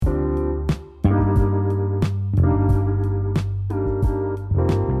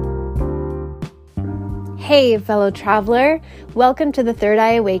Hey, fellow traveler. Welcome to the Third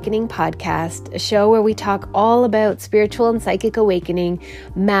Eye Awakening podcast, a show where we talk all about spiritual and psychic awakening,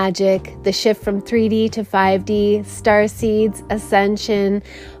 magic, the shift from 3D to 5D, star seeds, ascension,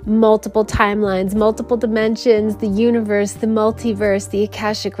 multiple timelines, multiple dimensions, the universe, the multiverse, the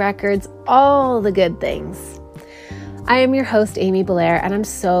Akashic records, all the good things. I am your host, Amy Belair, and I'm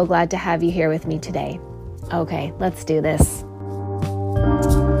so glad to have you here with me today. Okay, let's do this.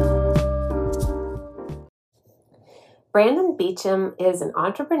 Brandon Beachum is an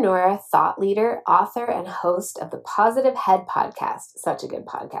entrepreneur, thought leader, author, and host of the Positive Head podcast. Such a good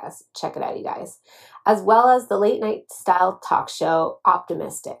podcast. Check it out, you guys. As well as the late night style talk show,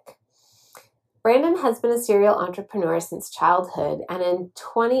 Optimistic. Brandon has been a serial entrepreneur since childhood, and in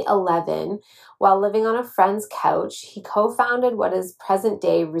 2011, while living on a friend's couch, he co-founded what is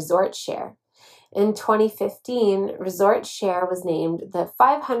present-day Resort Share. In 2015, Resort Share was named the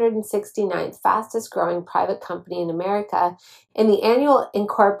 569th fastest growing private company in America in the annual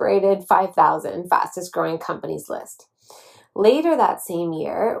Incorporated 5,000 fastest growing companies list. Later that same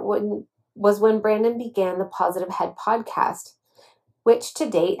year was when Brandon began the Positive Head podcast, which to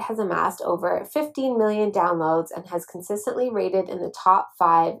date has amassed over 15 million downloads and has consistently rated in the top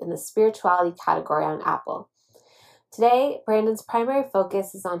 5 in the spirituality category on Apple. Today, Brandon's primary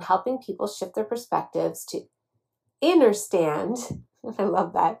focus is on helping people shift their perspectives to understand, I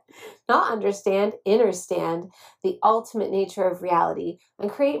love that, not understand, understand the ultimate nature of reality and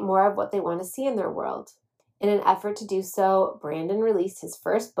create more of what they want to see in their world. In an effort to do so, Brandon released his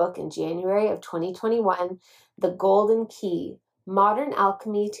first book in January of 2021, The Golden Key, Modern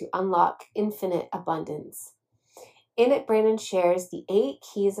Alchemy to Unlock Infinite Abundance. In it, Brandon shares the 8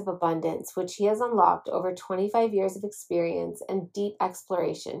 keys of abundance, which he has unlocked over 25 years of experience and deep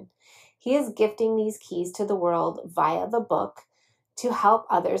exploration. He is gifting these keys to the world via the book to help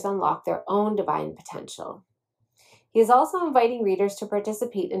others unlock their own divine potential. He is also inviting readers to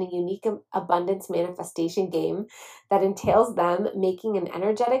participate in a unique abundance manifestation game that entails them making an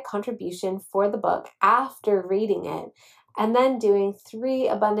energetic contribution for the book after reading it, and then doing 3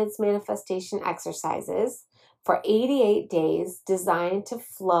 abundance manifestation exercises for 88 days designed to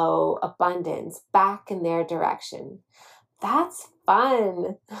flow abundance back in their direction. That's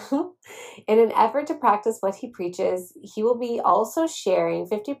fun. In an effort to practice what he preaches, he will be also sharing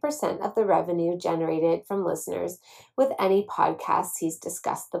 50% of the revenue generated from listeners with any podcasts he's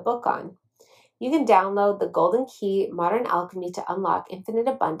discussed the book on. You can download the Golden Key, Modern Alchemy to Unlock Infinite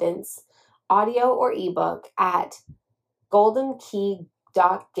Abundance, audio or ebook at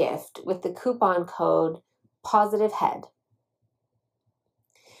goldenkey.gift with the coupon code Positive Head.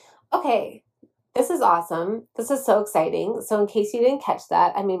 Okay, this is awesome. This is so exciting. So in case you didn't catch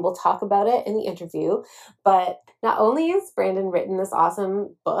that, we'll talk about it in the interview, but not only has Brandon written this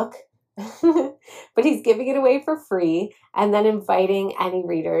awesome book, but he's giving it away for free and then inviting any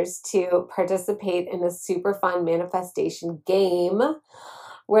readers to participate in a super fun manifestation game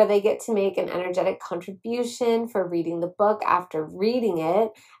where they get to make an energetic contribution for reading the book after reading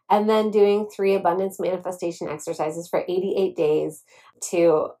it, and then doing 3 abundance manifestation exercises for 88 days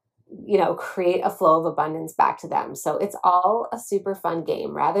to, create a flow of abundance back to them. So it's all a super fun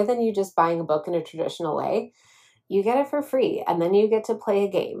game. Rather than you just buying a book in a traditional way, you get it for free, and then you get to play a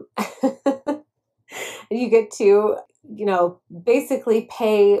game. You get to, basically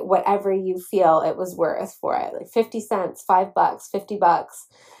pay whatever you feel it was worth for it, like 50 cents, $5, $50,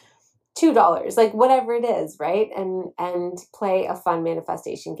 $2, like whatever it is, right? And play a fun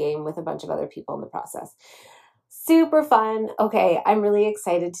manifestation game with a bunch of other people in the process. Super fun. Okay, I'm really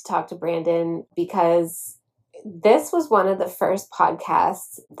excited to talk to Brandon because this was one of the first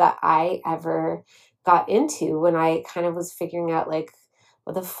podcasts that I ever got into when I kind of was figuring out like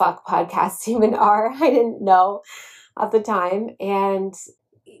what the fuck podcasts even are. I didn't know at the time. And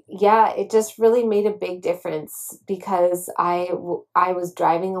yeah, it just really made a big difference because I was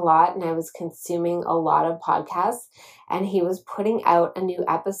driving a lot and I was consuming a lot of podcasts, and he was putting out a new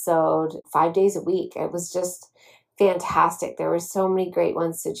episode 5 days a week. It was just fantastic. There were so many great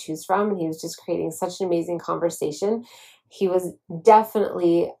ones to choose from, and he was just creating such an amazing conversation. He was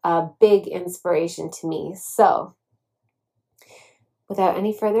definitely a big inspiration to me. So without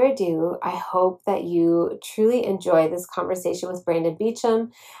any further ado, I hope that you truly enjoy this conversation with Brandon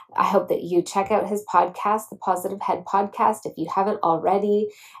Beachum. I hope that you check out his podcast, the Positive Head podcast, if you haven't already.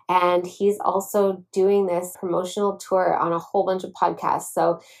 And he's also doing this promotional tour on a whole bunch of podcasts.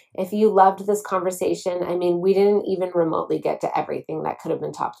 So if you loved this conversation, we didn't even remotely get to everything that could have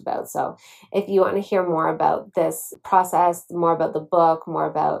been talked about. So if you want to hear more about this process, more about the book, more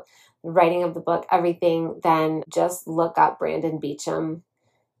about the writing of the book, everything, then just look up Brandon Beachum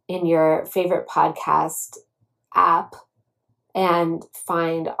in your favorite podcast app and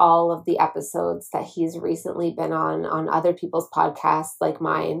find all of the episodes that he's recently been on other people's podcasts like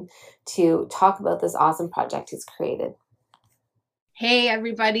mine to talk about this awesome project he's created. Hey,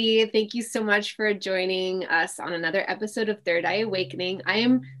 everybody. Thank you so much for joining us on another episode of Third Eye Awakening. I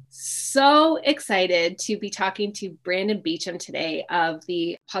am so excited to be talking to Brandon Beacham today of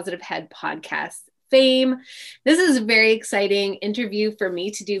the Positive Head podcast fame. This is a very exciting interview for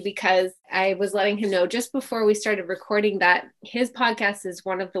me to do because I was letting him know just before we started recording that his podcast is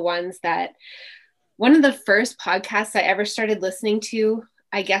one of the first podcasts I ever started listening to.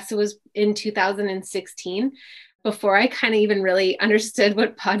 I guess it was in 2016, before I kind of even really understood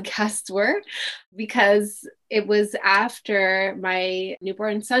what podcasts were, because it was after my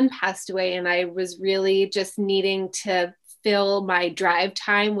newborn son passed away and I was really just needing to fill my drive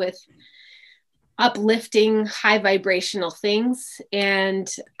time with uplifting, high vibrational things. And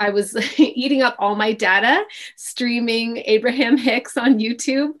I was eating up all my data, streaming Abraham Hicks on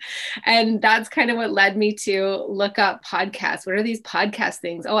YouTube. And that's kind of what led me to look up podcasts. What are these podcast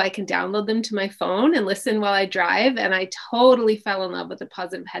things? Oh, I can download them to my phone and listen while I drive. And I totally fell in love with the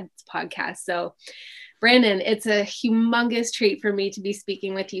Positive Heads podcast. So Brandon, it's a humongous treat for me to be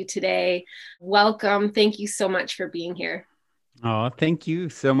speaking with you today. Welcome. Thank you so much for being here. Oh, thank you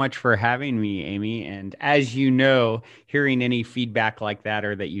so much for having me, Amy. And as you know, hearing any feedback like that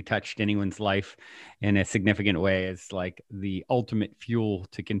or that you touched anyone's life in a significant way is like the ultimate fuel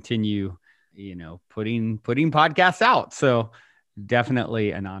to continue, putting podcasts out. So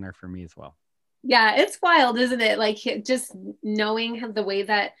definitely an honor for me as well. Yeah, it's wild, isn't it? Like just knowing the way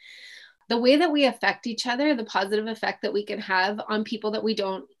that we affect each other, the positive effect that we can have on people that we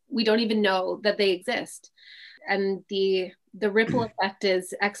don't even know that they exist. And the ripple effect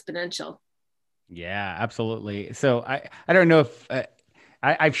is exponential. Yeah, absolutely. So I don't know if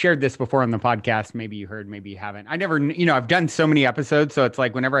I've shared this before on the podcast. Maybe you heard, maybe you haven't. I never, I've done so many episodes. So it's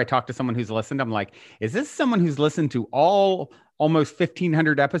like whenever I talk to someone who's listened, I'm like, is this someone who's listened to almost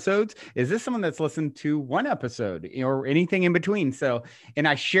 1,500 episodes? Is this someone that's listened to one episode or anything in between? So, and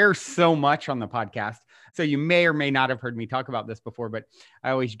I share so much on the podcast. So you may or may not have heard me talk about this before, but I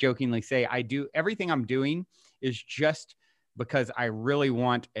always jokingly say I do everything I'm doing is just because I really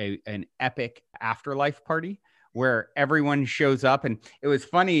want an epic afterlife party where everyone shows up. And it was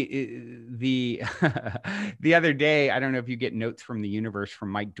funny, the other day, I don't know if you get notes from the universe from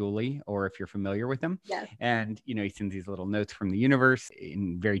Mike Dooley or if you're familiar with him. Yes. And, he sends these little notes from the universe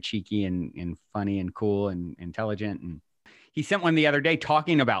and very cheeky and funny and cool and intelligent. And he sent one the other day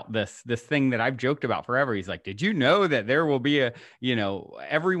talking about this thing that I've joked about forever. He's like, did you know that there will be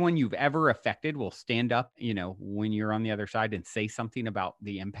everyone you've ever affected will stand up, when you're on the other side and say something about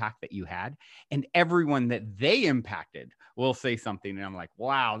the impact that you had, and everyone that they impacted will say something. And I'm like,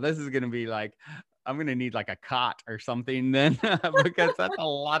 wow, this is going to be like, I'm going to need like a cot or something then because that's a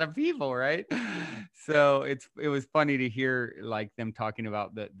lot of people. Right. So it was funny to hear like them talking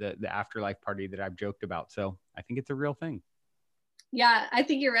about the afterlife party that I've joked about. So I think it's a real thing. Yeah, I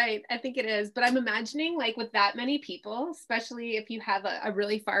think you're right. I think it is. But I'm imagining like with that many people, especially if you have a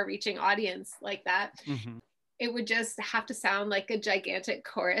really far reaching audience like that, it would just have to sound like a gigantic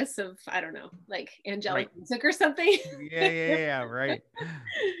chorus of, I don't know, like angelic music or something. Yeah, right.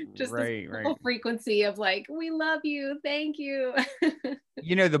 Just this whole frequency of like, we love you, thank you.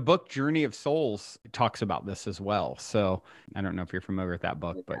 The book Journey of Souls talks about this as well. So I don't know if you're familiar with that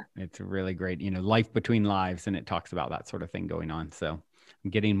book, but it's really great, life between lives. And it talks about that sort of thing going on. So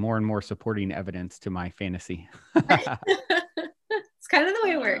I'm getting more and more supporting evidence to my fantasy. It's kind of the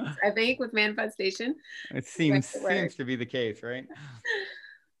way it works, I think, with manifestation. It seems to be the case, right?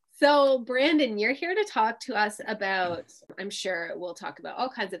 So, Brandon, you're here to talk to us about, I'm sure we'll talk about all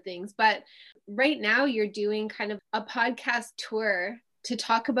kinds of things, but right now you're doing kind of a podcast tour to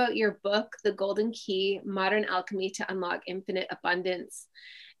talk about your book, The Golden Key, Modern Alchemy to Unlock Infinite Abundance.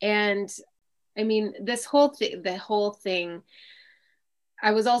 And I mean, the whole thing,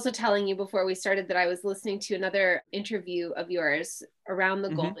 I was also telling you before we started that I was listening to another interview of yours around the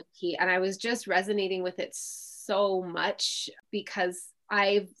Golden Key, and I was just resonating with it so much because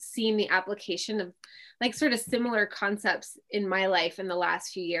I've seen the application of like sort of similar concepts in my life in the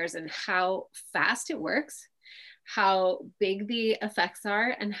last few years and how fast it works, how big the effects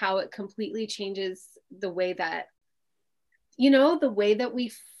are, and how it completely changes the way that, the way that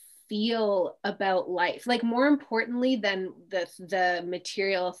we feel about life, like more importantly than the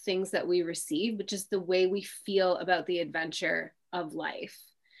material things that we receive, but just the way we feel about the adventure of life.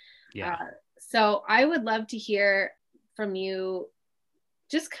 Yeah. So I would love to hear from you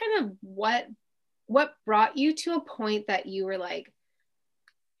just kind of what brought you to a point that you were like,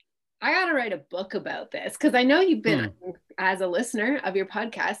 I got to write a book about this because I know you've been, Hmm. as a listener of your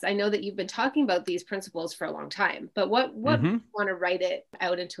podcast, I know that you've been talking about these principles for a long time. But what Mm-hmm. want to write it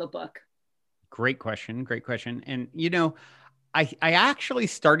out into a book? Great question. Great question. And I actually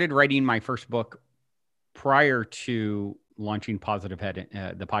started writing my first book prior to launching Positive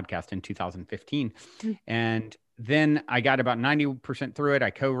Head, the podcast in 2015. Mm. And then I got about 90% through it. I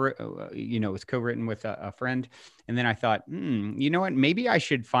it was co-written with a friend. And then I thought, you know what, maybe I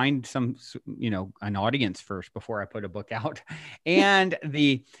should find an audience first before I put a book out. And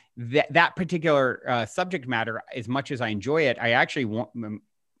that particular subject matter, as much as I enjoy it, I actually I'm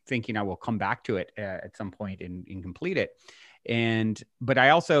thinking I will come back to it at some point and complete it. But I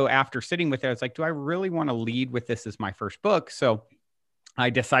also, after sitting with it, I was like, do I really want to lead with this as my first book? So I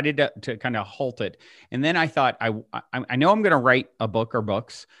decided to kind of halt it. And then I thought, I know I'm going to write a book or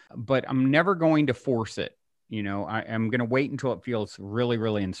books, but I'm never going to force it. I'm going to wait until it feels really,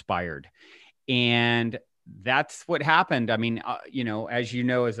 really inspired. And that's what happened. I mean, as you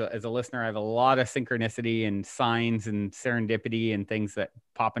know, as a listener, I have a lot of synchronicity and signs and serendipity and things that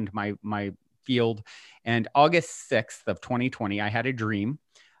pop into my field. And August 6th of 2020, I had a dream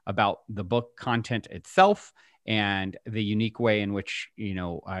about the book content itself and the unique way in which,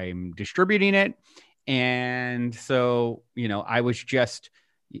 I'm distributing it. And so, I was just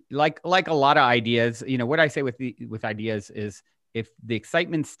like a lot of ideas, what I say with ideas is, if the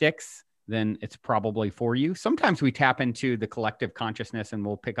excitement sticks, then it's probably for you. Sometimes we tap into the collective consciousness and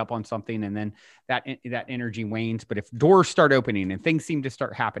we'll pick up on something, and then that energy wanes. But if doors start opening and things seem to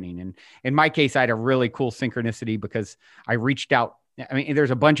start happening, and in my case, I had a really cool synchronicity because I reached out. I mean,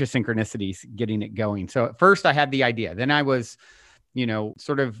 there's a bunch of synchronicities getting it going. So at first I had the idea, then I was,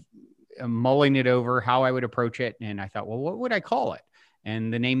 sort of mulling it over how I would approach it. And I thought, well, what would I call it?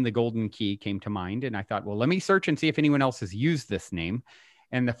 And the name The Golden Key came to mind. And I thought, well, let me search and see if anyone else has used this name.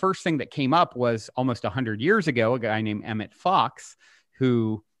 And the first thing that came up was almost 100 years ago, a guy named Emmett Fox,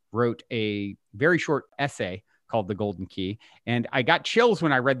 who wrote a very short essay called The Golden Key. And I got chills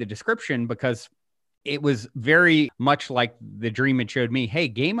when I read the description because it was very much like the dream had showed me. Hey,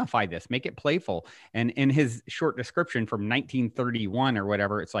 gamify this, make it playful. And in his short description from 1931 or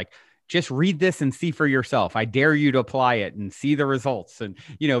whatever, it's like, just read this and see for yourself. I dare you to apply it and see the results. And,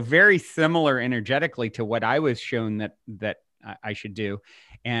 very similar energetically to what I was shown that I should do.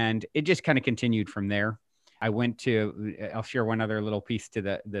 And it just kind of continued from there. I'll share one other little piece to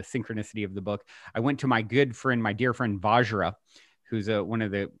the synchronicity of the book. I went to my good friend, my dear friend Vajra, who's one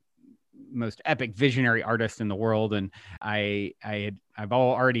of the most epic visionary artist in the world. And I've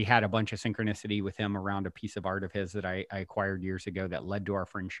already had a bunch of synchronicity with him around a piece of art of his that I acquired years ago that led to our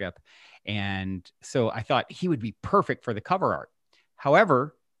friendship. And so I thought he would be perfect for the cover art.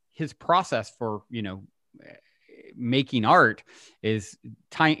 However, his process for, making art is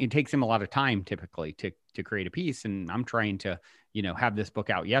time. It takes him a lot of time typically to create a piece. And I'm trying to, have this book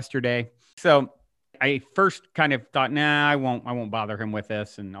out yesterday. So I first kind of thought, nah, I won't bother him with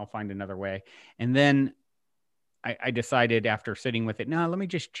this, and I'll find another way. And then I decided, after sitting with it, no, let me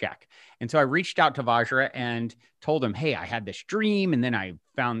just check. And so I reached out to Vajra and told him, hey, I had this dream. And then I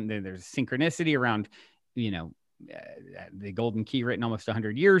found that there's synchronicity around, the Golden Key written almost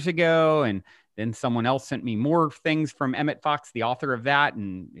 100 years ago. And then someone else sent me more things from Emmett Fox, the author of that.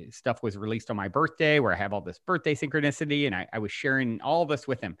 And stuff was released on my birthday where I have all this birthday synchronicity. And I was sharing all this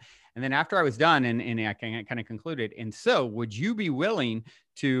with him. And then after I was done, and I kind of concluded, and so would you be willing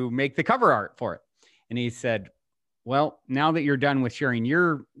to make the cover art for it? And he said, well, now that you're done with sharing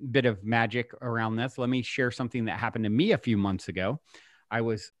your bit of magic around this, let me share something that happened to me a few months ago.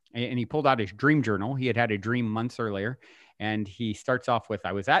 And he pulled out his dream journal. He had had a dream months earlier. And he starts off with,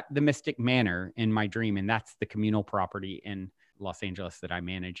 I was at the Mystic Manor in my dream. And that's the communal property in Los Angeles that I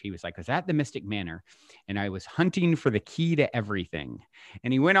manage. He was like, I was at the Mystic Manor and I was hunting for the key to everything.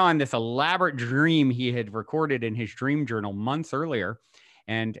 And he went on this elaborate dream he had recorded in his dream journal months earlier.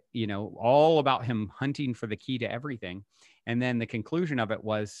 And, all about him hunting for the key to everything. And then the conclusion of it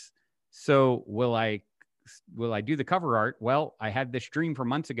was, so will I do the cover art? Well, I had this dream from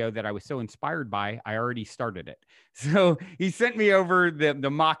months ago that I was so inspired by, I already started it. So he sent me over the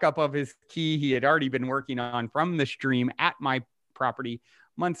mock-up of his key he had already been working on from this dream at my property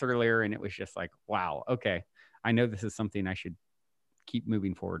months earlier. And it was just like, wow, okay, I know this is something I should keep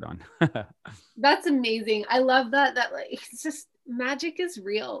moving forward on. That's amazing. I love that like, it's just, magic is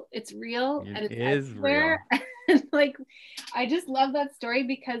real. It's real. It and it's is everywhere. real. And like, I just love that story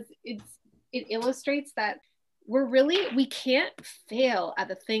because it illustrates that we can't fail at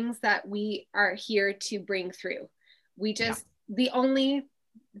the things that we are here to bring through. The only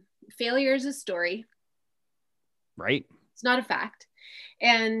failure is a story. Right. It's not a fact.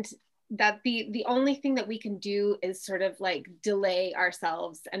 And that the only thing that we can do is sort of like delay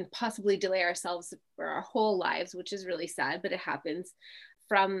ourselves, and possibly delay ourselves for our whole lives, which is really sad, but it happens,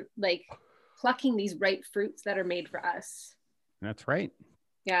 from like plucking these ripe fruits that are made for us. That's right.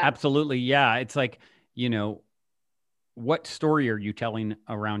 Yeah. Absolutely. Yeah. It's like, what story are you telling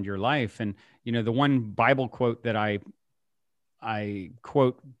around your life? And, the one Bible quote that I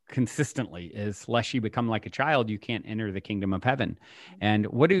quote consistently is, lest you become like a child, you can't enter the kingdom of heaven. And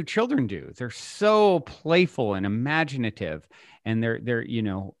what do children do? They're so playful and imaginative, and they're,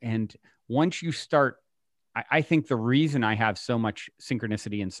 and once you start, I think the reason I have so much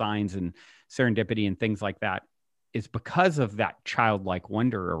synchronicity and signs and serendipity and things like that is because of that childlike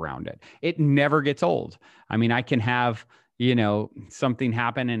wonder around it. It never gets old. I mean, I can have, something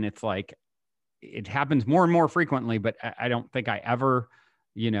happen, and it's like, it happens more and more frequently, but I don't think I ever,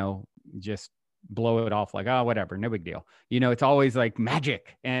 just blow it off like, oh, whatever, no big deal. It's always like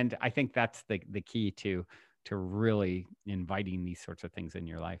magic. And I think that's the key to really inviting these sorts of things in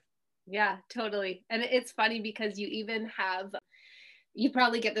your life. Yeah, totally. And it's funny because you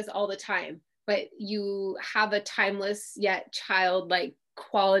probably get this all the time, but you have a timeless yet childlike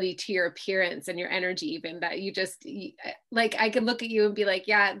quality to your appearance and your energy, even, that like, I could look at you and be like,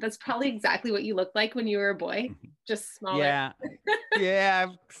 yeah, that's probably exactly what you looked like when you were a boy, just smaller. Yeah. Yeah.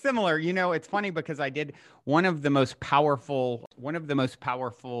 Similar. It's funny because I did one of the most powerful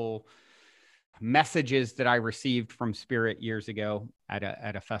messages that I received from Spirit years ago at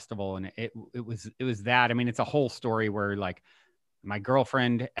a festival. And it was that. I mean, it's a whole story where, like, my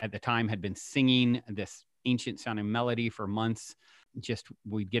girlfriend at the time had been singing this ancient sounding melody for months. Just,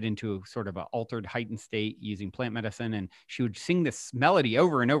 we'd get into sort of an altered, heightened state using plant medicine, and she would sing this melody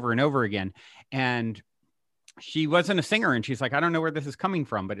over and over and over again. And she wasn't a singer, and she's like, I don't know where this is coming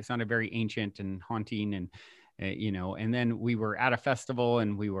from, but it sounded very ancient and haunting. And and then we were at a festival,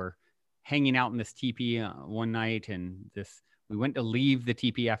 and we were hanging out in this teepee one night, and we went to leave the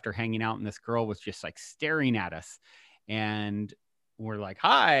teepee after hanging out, and this girl was just like staring at us, and we're like,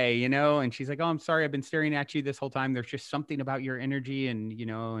 hi, and she's like, oh, I'm sorry, I've been staring at you this whole time. There's just something about your energy, and,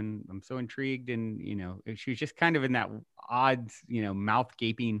 and I'm so intrigued. And, she was just kind of in that odd, mouth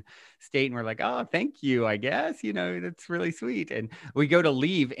gaping state. And we're like, oh, thank you, I guess, that's really sweet. And we go to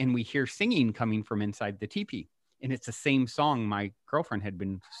leave, and we hear singing coming from inside the teepee. And it's the same song my girlfriend had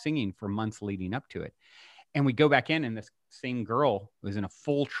been singing for months leading up to it. And we go back in, and this same girl was in a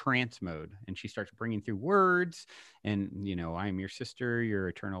full trance mode, and she starts bringing through words, and, I am your sister, your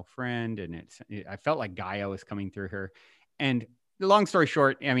eternal friend. And I felt like Gaia was coming through her. And the long story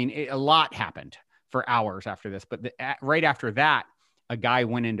short, I mean, a lot happened for hours after this, but right after that, a guy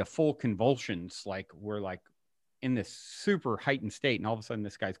went into full convulsions. Like, we're like in this super heightened state, and all of a sudden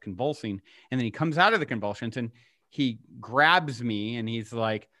this guy's convulsing, and then he comes out of the convulsions, and he grabs me, and he's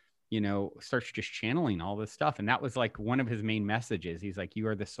like, starts just channeling all this stuff. And that was like one of his main messages. He's like, you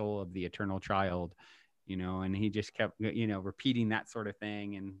are the soul of the eternal child, and he just kept, repeating that sort of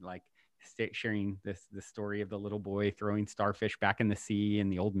thing. And like sharing the story of the little boy throwing starfish back in the sea,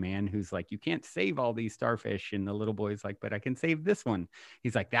 and the old man who's like, you can't save all these starfish. And the little boy's like, but I can save this one.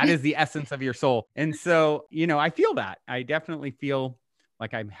 He's like, that is the essence of your soul. And so, I feel that. I definitely feel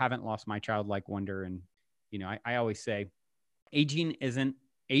like I haven't lost my childlike wonder. And, I always say aging isn't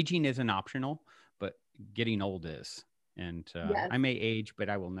optional, but getting old is. And Yes. I may age, but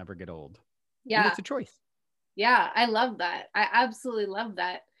I will never get old. Yeah. And it's a choice. Yeah, I love that. I absolutely love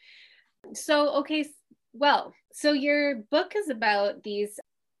that. So, okay, well, so your book is about these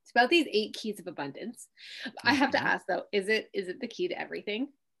 8 keys of abundance. I have to ask though, is it the key to everything?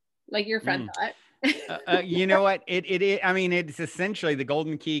 Like your friend thought? You know what? I mean, it's essentially the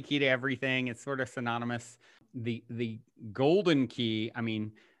golden key to everything. It's sort of synonymous. The golden key, I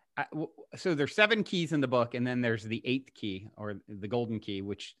mean, so there's 7 keys in the book, and then there's the 8th key, or the golden key,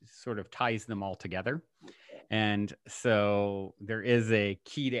 which sort of ties them all together. And so there is a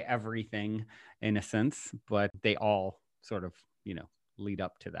key to everything in a sense, but they all sort of, lead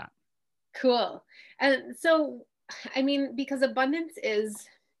up to that. Cool. And so, I mean, because abundance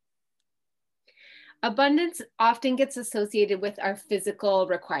often gets associated with our physical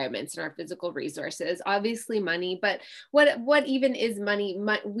requirements and our physical resources, obviously money, but what even is money?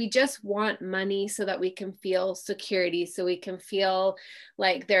 We just want money so that we can feel security, so we can feel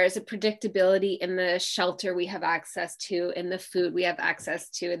like there is a predictability in the shelter we have access to, in the food we have access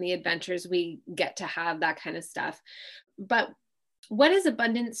to, in the adventures we get to have, that kind of stuff. But what is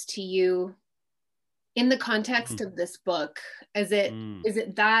abundance to you in the context of this book? Is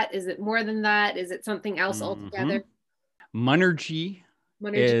it that? Is it more than that? Is it something else altogether? Monergy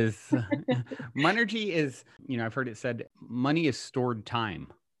is, I've heard it said, money is stored time.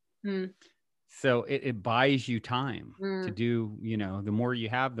 Mm. So it buys you time to Mm. do, the more you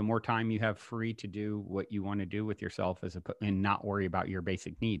have, the more time you have free to do what you want to do with yourself and not worry about your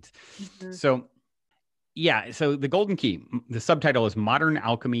basic needs. Mm-hmm. So yeah. So the golden key, the subtitle is Modern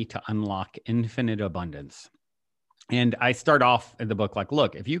Alchemy to Unlock Infinite Abundance. And I start off in the book like,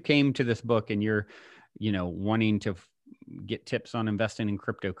 look, if you came to this book and you're, wanting to get tips on investing in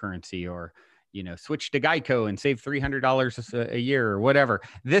cryptocurrency or, switch to Geico and save $300 a year or whatever,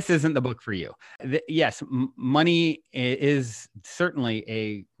 this isn't the book for you. Yes, money is certainly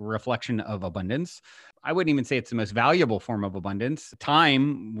a reflection of abundance. I wouldn't even say it's the most valuable form of abundance.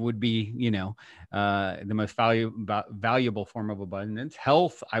 Time would be, the most valuable form of abundance.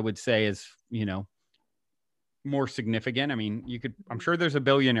 Health, I would say, is, more significant. I mean, I'm sure there's a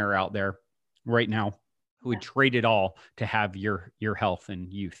billionaire out there right now who would trade it all to have your health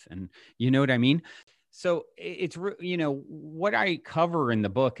and youth. And you know what I mean? So it's, what I cover in the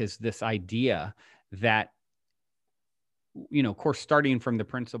book is this idea that, of course, starting from the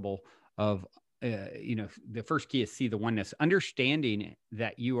principle of, the first key is see the oneness, understanding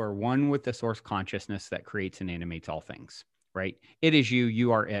that you are one with the source consciousness that creates and animates all things. Right? It is you,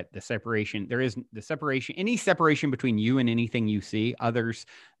 you are it. The separation, there is the separation, any separation between you and anything you see, others,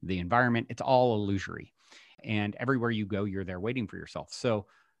 the environment, it's all illusory. And everywhere you go, you're there waiting for yourself. So,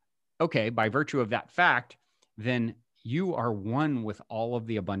 okay, by virtue of that fact, then you are one with all of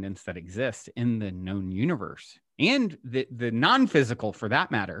the abundance that exists in the known universe and the non-physical for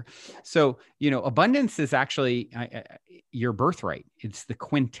that matter. So, abundance is actually your birthright. It's the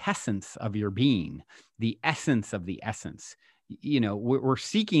quintessence of your being, the essence of the essence. We're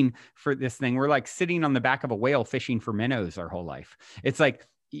seeking for this thing. We're like sitting on the back of a whale fishing for minnows our whole life. It's like,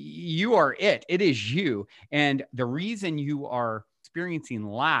 you are it. It is you. And the reason you are experiencing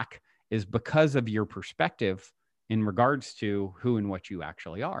lack is because of your perspective in regards to who and what you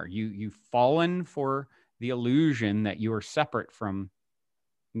actually are. You've fallen for the illusion that you are separate from,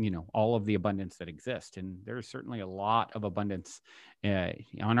 all of the abundance that exists. And there's certainly a lot of abundance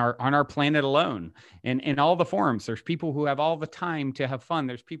on our planet alone, and in all the forms. There's people who have all the time to have fun.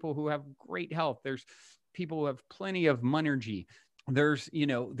 There's people who have great health. There's people who have plenty of monergy.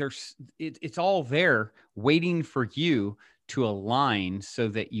 It's all there waiting for you to align so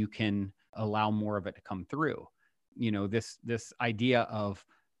that you can allow more of it to come through. This idea of,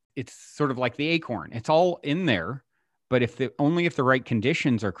 it's sort of like the acorn. It's all in there, but only if the right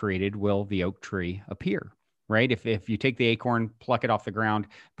conditions are created will the oak tree appear, right? If you take the acorn, pluck it off the ground,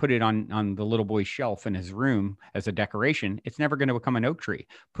 put it on the little boy's shelf in his room as a decoration, it's never going to become an oak tree.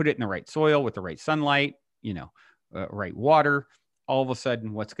 Put it in the right soil with the right sunlight, right water. All of a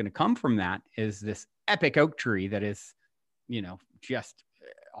sudden, what's going to come from that is this epic oak tree that is, just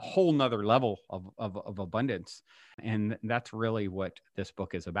a whole nother level of abundance. And that's really what this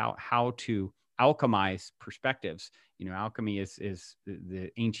book is about, how to alchemize perspectives. Alchemy is the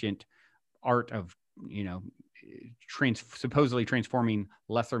ancient art of, supposedly transforming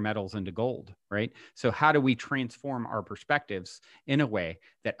lesser metals into gold, right? So how do we transform our perspectives in a way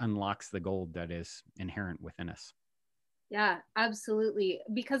that unlocks the gold that is inherent within us? Yeah, absolutely.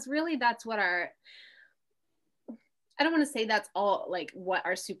 Because really that's what I don't want to say that's all, like what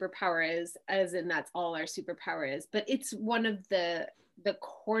our superpower is, as in that's all our superpower is, but it's one of the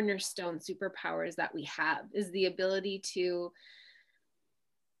cornerstone superpowers that we have, is the ability to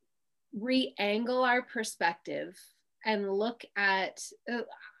re-angle our perspective and look at,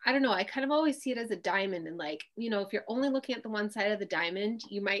 I don't know, I kind of always see it as a diamond. And like, if you're only looking at the one side of the diamond,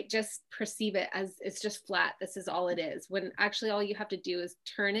 you might just perceive it as it's just flat. This is all it is. When actually all you have to do is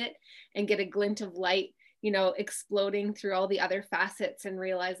turn it and get a glint of light, exploding through all the other facets, and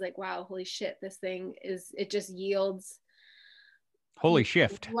realize like, wow, holy shit, this thing it just yields holy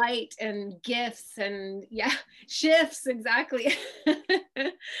shift light and gifts and shifts. Exactly.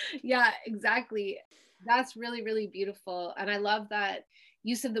 Yeah, exactly. That's really, really beautiful. And I love that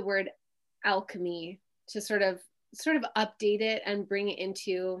use of the word alchemy to sort of update it and bring it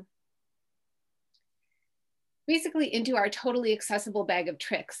into basically into our totally accessible bag of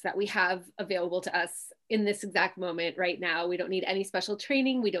tricks that we have available to us in this exact moment right now. We don't need any special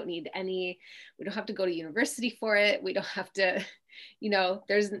training. We don't have to go to university for it. We don't have to,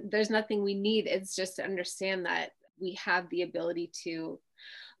 there's nothing we need. It's just to understand that we have the ability to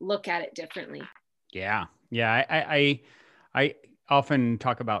look at it differently. Yeah. Yeah. I often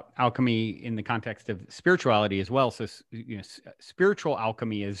talk about alchemy in the context of spirituality as well. So, spiritual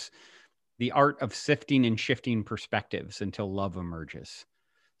alchemy is the art of sifting and shifting perspectives until love emerges.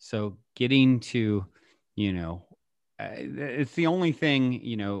 So getting to, it's the only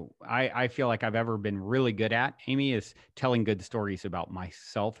thing, I feel like I've ever been really good at, Amy, is telling good stories about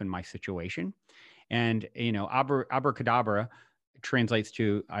myself and my situation. And, abracadabra translates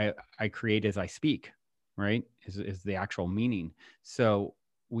to I create as I speak, right? Is the actual meaning. So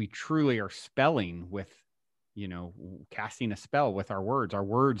we truly are spelling with, casting a spell with our words. Our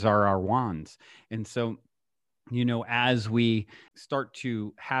words are our wands. And so, as we start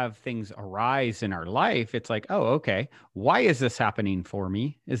to have things arise in our life, it's like, oh, okay, why is this happening for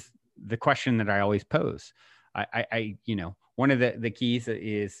me? Is the question that I always pose. One of the keys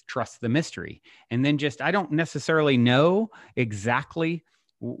is trust the mystery. And then just, I don't necessarily know exactly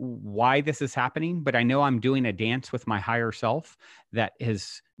why this is happening, but I know I'm doing a dance with my higher self that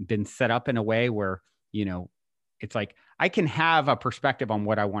has been set up in a way where, it's like I can have a perspective on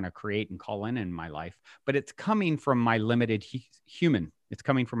what I want to create and call in my life, but it's coming from my limited human. It's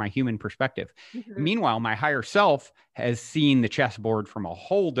coming from my human perspective. Mm-hmm. Meanwhile, my higher self has seen the chessboard from a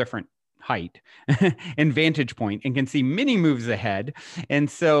whole different height and vantage point and can see many moves ahead. And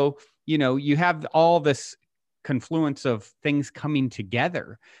so, you have all this confluence of things coming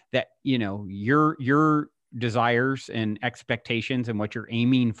together that, your desires and expectations and what you're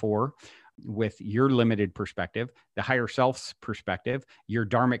aiming for with your limited perspective, the higher self's perspective, your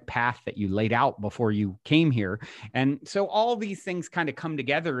dharmic path that you laid out before you came here. And so all these things kind of come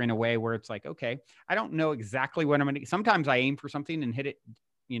together in a way where it's like, okay, I don't know exactly what I'm going to, sometimes I aim for something and hit it,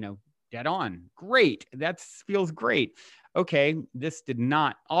 dead on. Great. That feels great. Okay. This did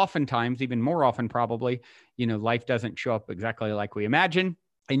not, oftentimes, even more often, probably, life doesn't show up exactly like we imagine.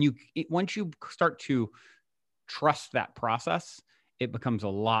 And once you start to trust that process, it becomes a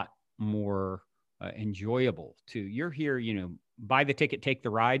lot more enjoyable you're here, buy the ticket, take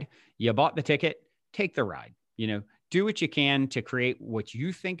the ride. You bought the ticket, take the ride, do what you can to create what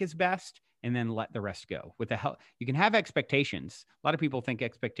you think is best, and then let the rest go. With the help, you can have expectations. A lot of people think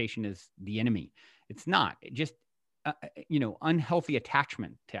expectation is the enemy. It's not. It just, unhealthy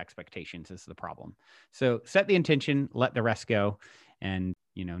attachment to expectations is the problem. So set the intention, let the rest go, and,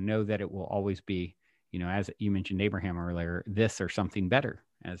 know that it will always be, as you mentioned Abraham earlier, this or something better,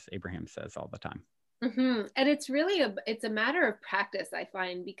 as Abraham says all the time. Mm-hmm. And it's really it's a matter of practice, I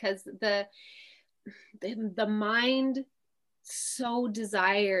find, because the mind so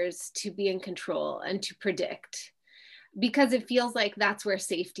desires to be in control and to predict, because it feels like that's where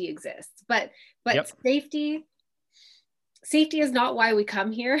safety exists. But yep. safety is not why we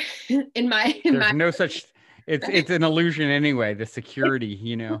come here. There's no such. It's an illusion anyway. The security,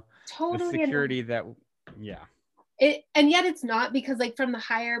 totally the security that, yeah. And yet it's not, because like from the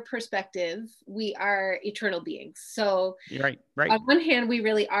higher perspective, we are eternal beings. So right. On one hand, we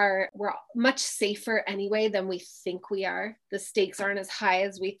really are, we're much safer anyway than we think we are. The stakes aren't as high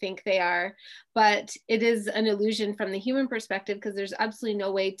as we think they are, but it is an illusion from the human perspective, because there's absolutely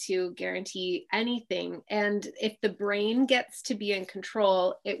no way to guarantee anything. And if the brain gets to be in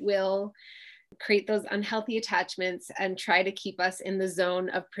control, it will create those unhealthy attachments and try to keep us in the zone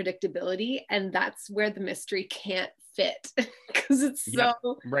of predictability. And that's where the mystery can't fit, because it's so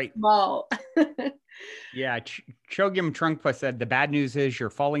small. Yeah. Chogyam Trungpa said, the bad news is you're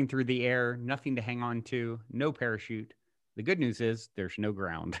falling through the air, nothing to hang on to, no parachute. The good news is there's no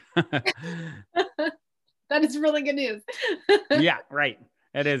ground. That is really good news. Yeah, right.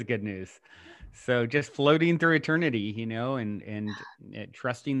 That is good news. So just floating through eternity, and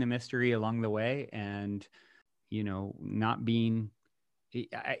trusting the mystery along the way, and, not being,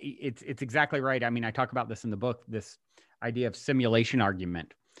 it's exactly right. I mean, I talk about this in the book, this idea of simulation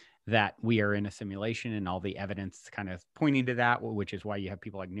argument, that we are in a simulation, and all the evidence kind of pointing to that, which is why you have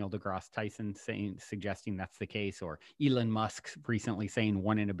people like Neil deGrasse Tyson suggesting that's the case, or Elon Musk recently saying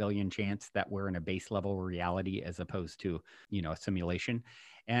 1 in a billion chance that we're in a base level reality as opposed to, a simulation.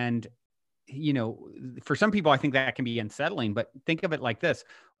 And, for some people, I think that can be unsettling, but think of it like this.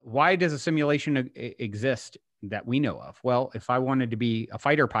 Why does a simulation exist that we know of? Well, if I wanted to be a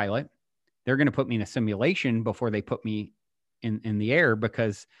fighter pilot, they're going to put me in a simulation before they put me in the air,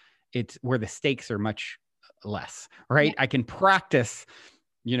 because it's where the stakes are much less, right? Yeah. I can practice,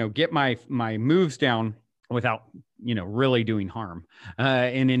 get my moves down without, really doing harm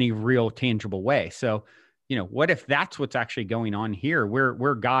in any real tangible way. So, what if that's what's actually going on here?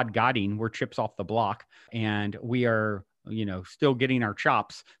 We're godding, we're chips off the block, and we are, still getting our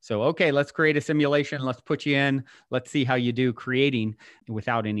chops. So, okay, let's create a simulation. Let's put you in. Let's see how you do creating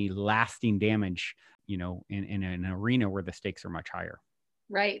without any lasting damage, in an arena where the stakes are much higher.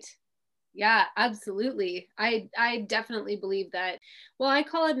 Right. Yeah, absolutely. I definitely believe that. Well, I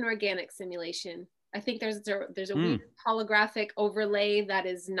call it an organic simulation, I think there's a weird holographic overlay that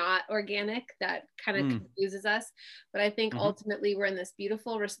is not organic that kind of confuses us. But I think ultimately we're in this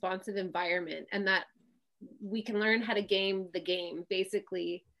beautiful, responsive environment, and that we can learn how to game the game,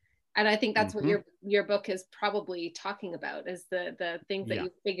 basically. And I think that's what your book is probably talking about, is the things that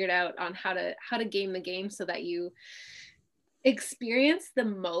you figured out on how to game the game so that you experience the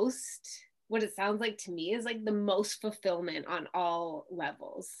most, what it sounds like to me is like the most fulfillment on all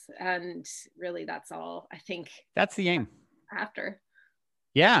levels. And really that's all I think that's the aim after.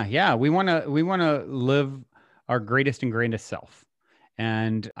 Yeah. We want to live our greatest and grandest self.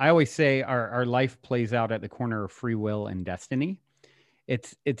 And I always say our life plays out at the corner of free will and destiny.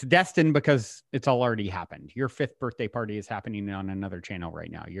 It's destined because it's all already happened. Your 5th birthday party is happening on another channel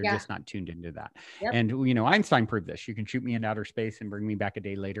right now. You're just not tuned into that. Yep. And, Einstein proved this. You can shoot me into outer space and bring me back a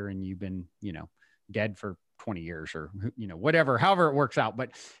day later, and you've been, dead for 20 years or, whatever, however it works out.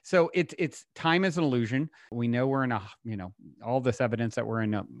 But so it's time is an illusion. We know we're in all this evidence that we're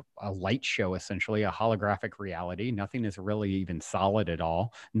in a light show, essentially a holographic reality. Nothing is really even solid at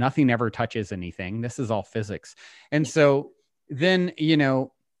all. Nothing ever touches anything. This is all physics. And so then,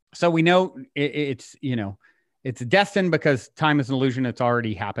 so we know it's destined because time is an illusion. It's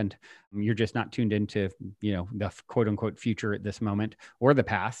already happened. You're just not tuned into, the quote unquote future at this moment or the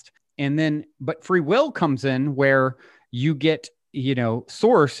past. And then, but free will comes in where you get,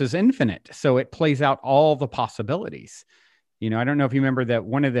 source is infinite. So it plays out all the possibilities. I don't know if you remember that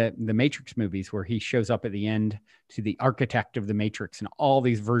one of the Matrix movies where he shows up at the end to the architect of the Matrix, and all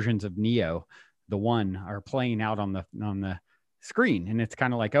these versions of Neo, the one, are playing out on the screen. And it's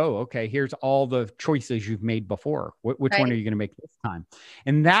kind of like, oh, okay, here's all the choices you've made before. Which one are you going to make this time?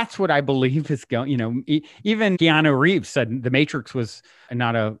 And that's what I believe is going, even Keanu Reeves said The Matrix was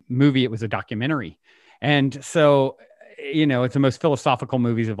not a movie, it was a documentary. And so, it's the most philosophical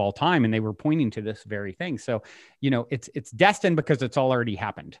movies of all time. And they were pointing to this very thing. So, it's destined because it's all already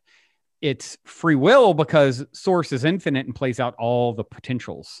happened. It's free will because source is infinite and plays out all the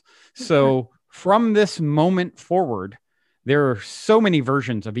potentials. So from this moment forward, there are so many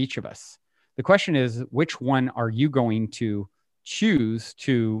versions of each of us. The question is, which one are you going to choose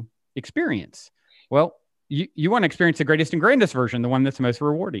to experience? Well, you want to experience the greatest and grandest version, the one that's most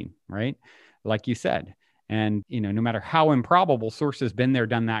rewarding, right? Like you said. And, no matter how improbable, source has been there,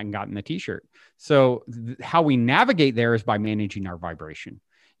 done that, and gotten the t-shirt. So how we navigate there is by managing our vibration.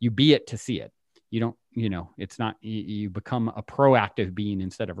 You be it to see it. You don't, it's not, you become a proactive being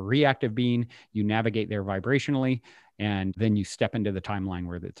instead of a reactive being. You navigate there vibrationally, and then you step into the timeline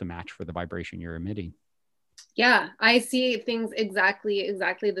where it's a match for the vibration you're emitting. Yeah, I see things exactly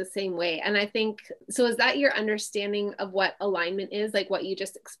the same way. And I think, so is that your understanding of what alignment is, like what you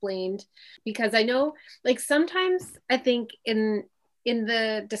just explained? Because I know, like, sometimes I think in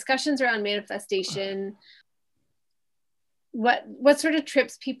the discussions around manifestation, what sort of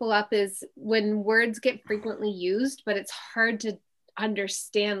trips people up is when words get frequently used, but it's hard to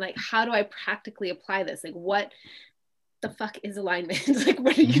understand, like, how do I practically apply this? Like, what the fuck is alignment? Like,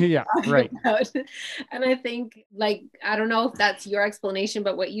 what are you talking about? And I think, like, I don't know if that's your explanation,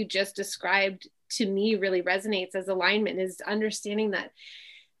 but what you just described to me really resonates as alignment, is understanding that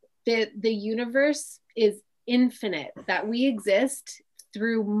the universe is infinite, that we exist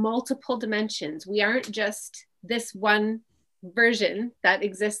through multiple dimensions. We aren't just this one version that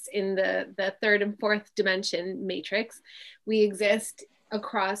exists in the 3rd and 4th dimension matrix. We exist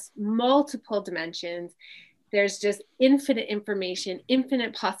across multiple dimensions. There's just infinite information,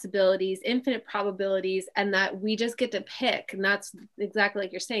 infinite possibilities, infinite probabilities, and that we just get to pick. And that's exactly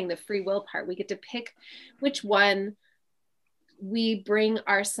like you're saying, the free will part. We get to pick which one we bring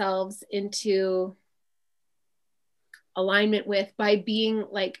ourselves into alignment with by being,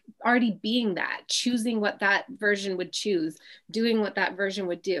 like, already being that, choosing what that version would choose, doing what that version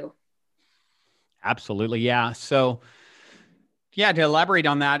would do. Absolutely. Yeah. So, yeah, to elaborate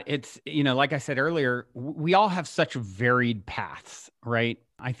on that, it's, like I said earlier, we all have such varied paths, right?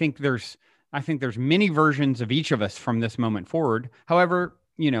 I think there's many versions of each of us from this moment forward. However,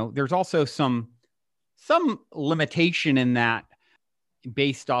 there's also some limitation in that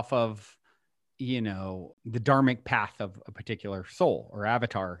based off of, the dharmic path of a particular soul or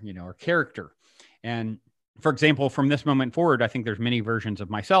avatar, or character. And for example, from this moment forward, I think there's many versions of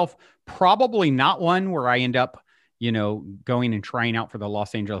myself, probably not one where I end up, going and trying out for the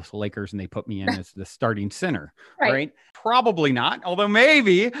Los Angeles Lakers and they put me in as the starting center, right? Probably not, although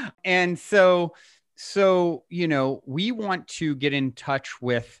maybe. And so, we want to get in touch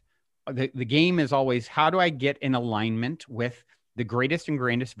with the game is always, how do I get in alignment with the greatest and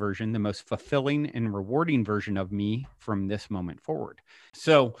grandest version, the most fulfilling and rewarding version of me from this moment forward?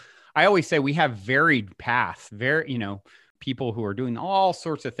 So I always say we have varied paths, people who are doing all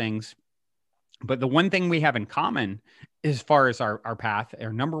sorts of things. But the one thing we have in common as far as our path,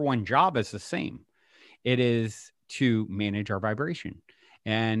 our number one job is the same. It is to manage our vibration.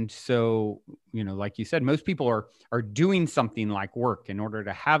 And so, like you said, most people are doing something like work in order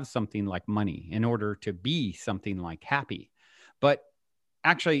to have something like money, in order to be something like happy. But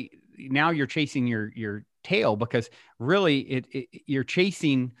actually, now you're chasing your tail, because really you're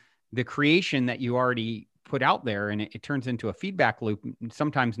chasing the creation that you already put out there, and it turns into a feedback loop,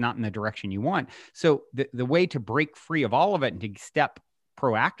 sometimes not in the direction you want. So the way to break free of all of it and to step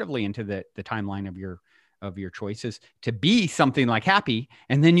proactively into the timeline of your choices to be something like happy.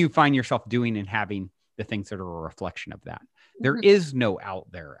 And then you find yourself doing and having the things that are a reflection of that. There is no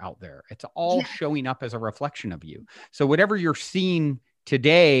out there. It's all showing up as a reflection of you. So whatever you're seeing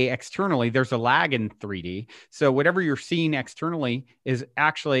today externally, there's a lag in 3D. So whatever you're seeing externally is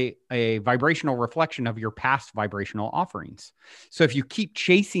actually a vibrational reflection of your past vibrational offerings. So if you keep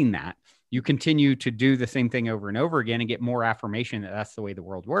chasing that, you continue to do the same thing over and over again and get more affirmation that that's the way the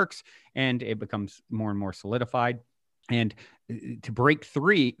world works. And it becomes more and more solidified. And to break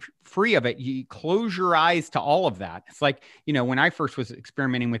free of it, you close your eyes to all of that. It's like, when I first was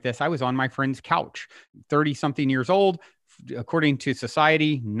experimenting with this, I was on my friend's couch, 30 something years old, according to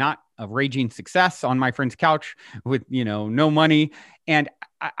society, not a raging success, on my friend's couch with, no money. And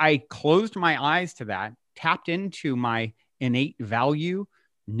I closed my eyes to that, tapped into my innate value,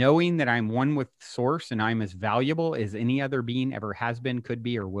 knowing that I'm one with source and I'm as valuable as any other being ever has been, could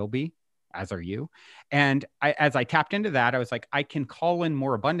be, or will be, as are you. And as I tapped into that, I was like, I can call in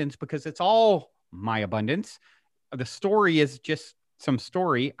more abundance because it's all my abundance. The story is just some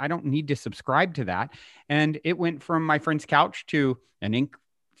story. I don't need to subscribe to that. And it went from my friend's couch to an Inc.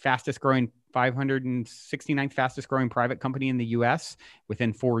 fastest growing 569th fastest growing private company in the US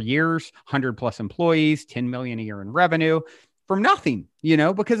within 4 years, 100 plus employees, 10 million a year in revenue. From nothing,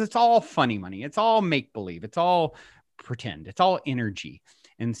 because it's all funny money. It's all make believe. It's all pretend. It's all energy.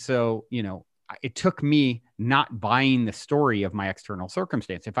 And so, it took me not buying the story of my external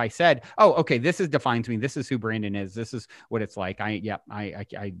circumstance. If I said, oh, okay, this defines me. This is who Brandon is. This is what it's like.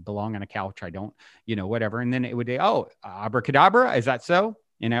 I belong on a couch. I don't, whatever. And then it would say, oh, abracadabra. Is that so?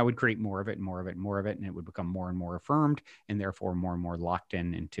 And I would create more of it and more of it and more of it. And it would become more and more affirmed and therefore more and more locked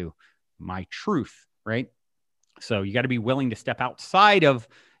into my truth. Right. So you got to be willing to step outside of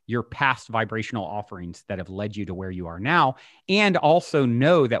your past vibrational offerings that have led you to where you are now, and also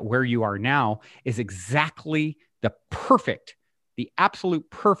know that where you are now is exactly the absolute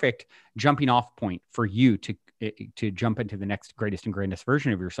perfect jumping off point for you to jump into the next greatest and grandest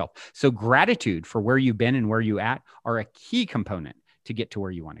version of yourself. So gratitude for where you've been and where you at are a key component to get to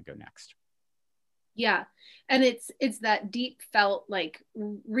where you want to go next. Yeah. And it's that deep felt, like,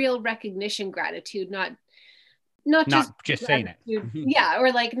 real recognition gratitude, not just saying it. Yeah.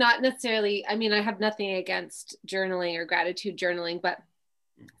 Or like, not necessarily, I mean, I have nothing against journaling or gratitude journaling, but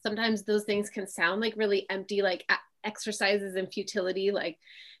sometimes those things can sound like really empty, like exercises in futility, like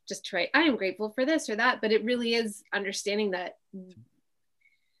just to write, I am grateful for this or that. But it really is understanding that it's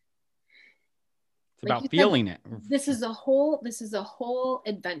about feeling it. This is a whole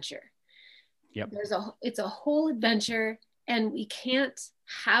adventure. Yep. It's a whole adventure. And we can't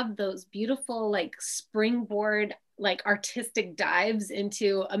have those beautiful, like, springboard, like, artistic dives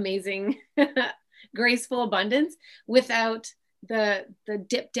into amazing, graceful abundance without the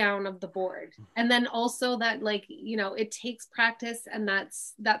dip down of the board. And then also that, like, it takes practice, and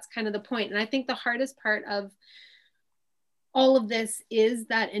that's kind of the point. And I think the hardest part of all of this is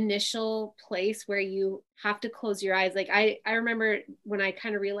that initial place where you have to close your eyes. Like, I remember when I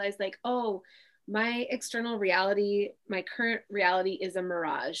kind of realized, like, oh, my external reality, my current reality is a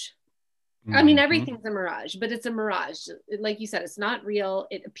mirage. Mm-hmm. I mean, everything's a mirage, but it's a mirage. Like you said, it's not real.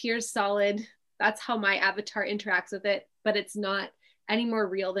 It appears solid. That's how my avatar interacts with it, but it's not any more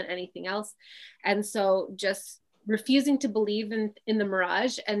real than anything else. And so just refusing to believe in the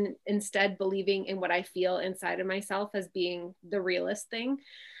mirage and instead believing in what I feel inside of myself as being the realest thing.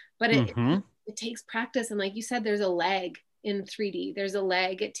 But it takes practice. And like you said, there's a lag in 3D. There's a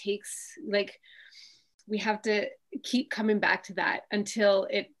lag. It takes, like, we have to keep coming back to that until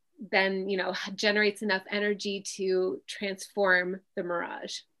it then, generates enough energy to transform the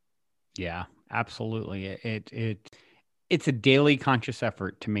mirage. Yeah, absolutely. It's a daily conscious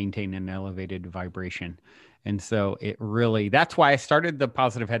effort to maintain an elevated vibration. And so that's why I started the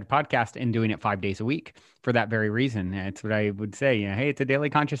Positive Head podcast and doing it 5 days a week for that very reason. And it's what I would say, hey, it's a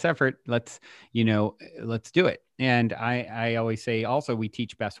daily conscious effort. Let's do it. And I always say also, we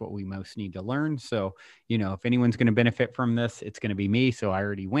teach best what we most need to learn. So, if anyone's going to benefit from this, it's going to be me. So I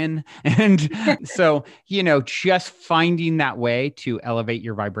already win. And so, just finding that way to elevate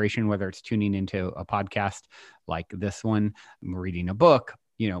your vibration, whether it's tuning into a podcast like this one, reading a book,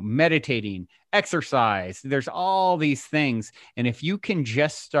 meditating, exercise, there's all these things. And if you can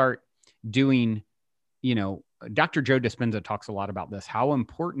just start doing, Dr. Joe Dispenza talks a lot about this, how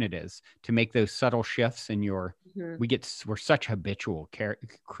important it is to make those subtle shifts in your, we're such habitual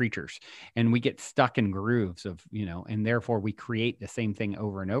creatures, and we get stuck in grooves of, and therefore we create the same thing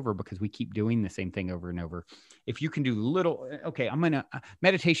over and over because we keep doing the same thing over and over. If you can do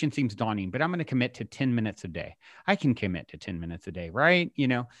meditation seems daunting, but I'm going to commit to 10 minutes a day. I can commit to 10 minutes a day, right?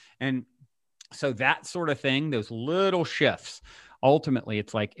 And so that sort of thing, those little shifts, ultimately,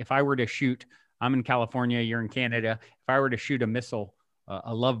 it's like if I were to shoot, I'm in California, you're in Canada. If I were to shoot a missile,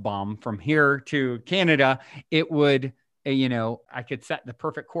 a love bomb from here to Canada, it would, I could set the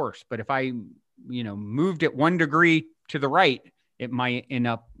perfect course. But if I, moved it 1 degree to the right, it might end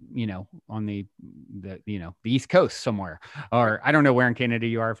up, on the East Coast somewhere, or I don't know where in Canada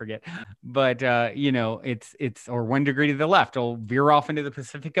you are, I forget. But, it's, or 1 degree to the left, it'll veer off into the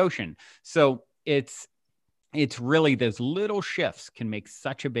Pacific Ocean. So it's really those little shifts can make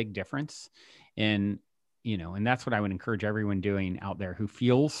such a big difference. And that's what I would encourage everyone doing out there who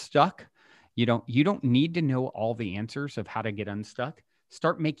feels stuck. You don't need to know all the answers of how to get unstuck.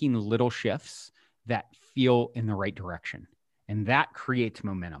 Start making little shifts that feel in the right direction. And that creates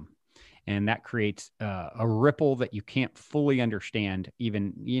momentum. And that creates a ripple that you can't fully understand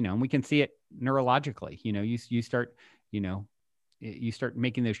even, and we can see it neurologically. You start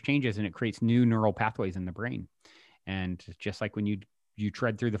making those changes and it creates new neural pathways in the brain. And just like when you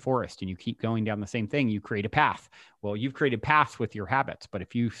tread through the forest and you keep going down the same thing, you create a path. Well, you've created paths with your habits, but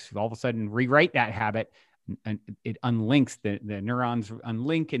if you all of a sudden rewrite that habit, and it unlinks the neurons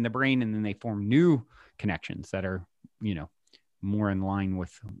unlink in the brain, and then they form new connections that are, more in line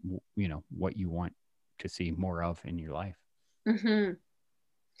with, what you want to see more of in your life. Mm-hmm.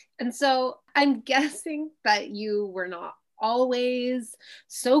 And so I'm guessing that you were not always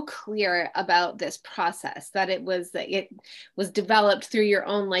so clear about this process, that it was developed through your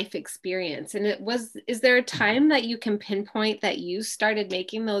own life experience. And is there a time that you can pinpoint that you started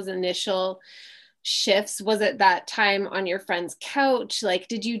making those initial shifts? Was it that time on your friend's couch? Like,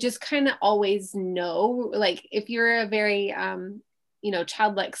 did you just kind of always know, like, if you're a very,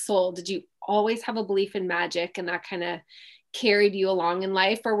 childlike soul, did you always have a belief in magic and that kind of carried you along in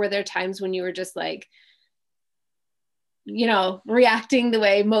life? Or were there times when you were just like, reacting the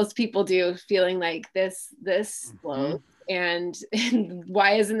way most people do, feeling like this blows, and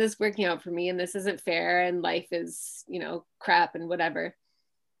why isn't this working out for me? And this isn't fair. And life is, crap and whatever.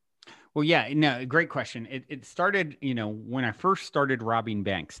 Well, yeah, no, great question. It started, when I first started robbing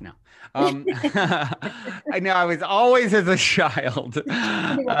banks. Now, I know I was always as a child.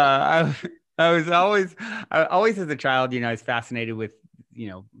 I was always as a child, I was fascinated with,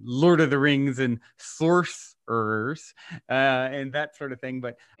 Lord of the Rings and sorcerers and that sort of thing.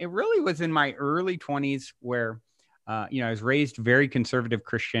 But it really was in my early 20s where, I was raised very conservative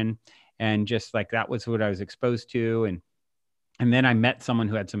Christian, and just like that was what I was exposed to. And then I met someone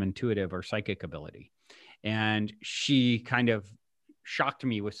who had some intuitive or psychic ability, and she kind of shocked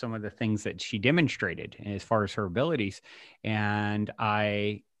me with some of the things that she demonstrated as far as her abilities. And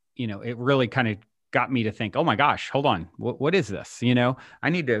it really kind of got me to think, oh my gosh, hold on, what is this? I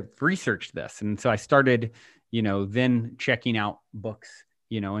need to research this. And so I started, then checking out books,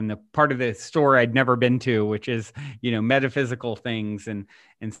 in the part of the store I'd never been to, which is, metaphysical things and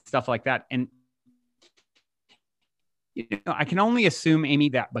stuff like that. And I can only assume, Amy,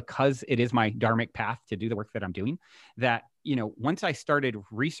 that because it is my dharmic path to do the work that I'm doing, that, once I started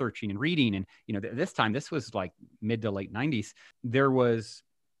researching and reading, and, this was like mid to late 90s, there was,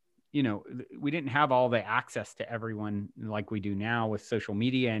 we didn't have all the access to everyone like we do now with social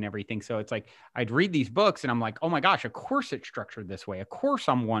media and everything. So it's like, I'd read these books and I'm like, oh my gosh, of course it's structured this way. Of course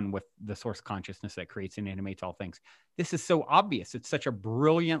I'm one with the source consciousness that creates and animates all things. This is so obvious. It's such a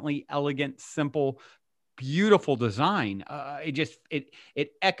brilliantly elegant, simple, beautiful design.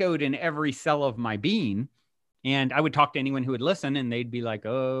 It echoed in every cell of my being. And I would talk to anyone who would listen, and they'd be like,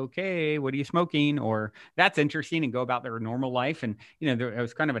 okay, what are you smoking? Or that's interesting, and go about their normal life. And, I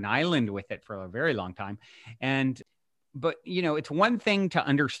was kind of an island with it for a very long time. But it's one thing to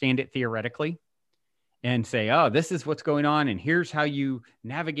understand it theoretically. and say, oh, this is what's going on, and here's how you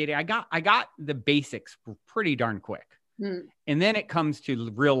navigate it. I got the basics pretty darn quick. Mm. And then it comes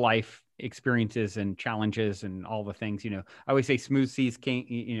to real life experiences and challenges and all the things. I always say smooth seas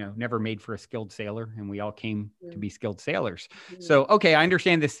came, never made for a skilled sailor, and we all came to be skilled sailors. So, okay, I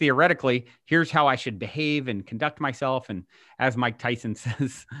understand this theoretically. Here's how I should behave and conduct myself. And as Mike Tyson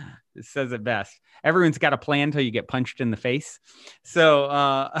says it best, everyone's got a plan till you get punched in the face. So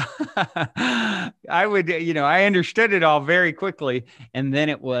I understood it all very quickly. And then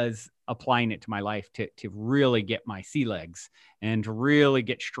it was applying it to my life to really get my sea legs and to really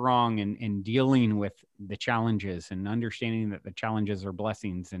get strong and dealing with the challenges and understanding that the challenges are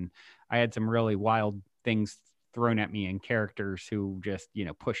blessings. And I had some really wild things thrown at me and characters who just,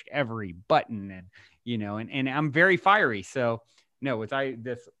 pushed every button and I'm very fiery. So no, was I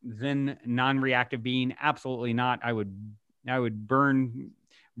this Zen non-reactive being? Absolutely not. I would burn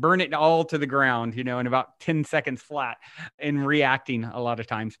it all to the ground, in about 10 seconds flat and reacting a lot of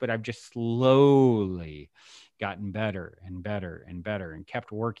times. But I've just slowly gotten better and better and better and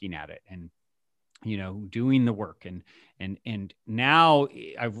kept working at it and, doing the work. And now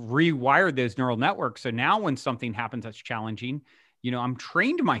I've rewired those neural networks. So now when something happens that's challenging, I'm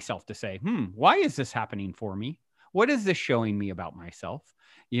trained myself to say, why is this happening for me? What is this showing me about myself?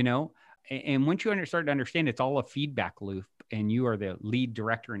 And once you start to understand, it's all a feedback loop, and you are the lead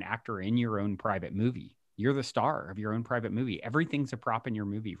director and actor in your own private movie. You're the star of your own private movie. Everything's a prop in your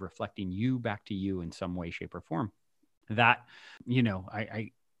movie, reflecting you back to you in some way, shape, or form. That,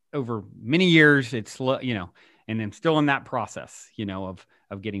 I over many years, it's, and I'm still in that process, of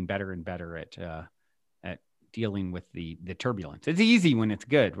getting better and better at dealing with the turbulence. It's easy when it's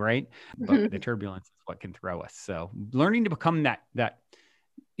good, right? But the turbulence is what can throw us. So learning to become that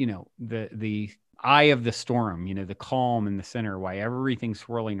the eye of the storm, the calm in the center, why everything's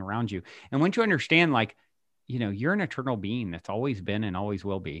swirling around you. And once you understand, you're an eternal being that's always been and always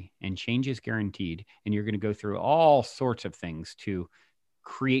will be, and change is guaranteed. And you're going to go through all sorts of things to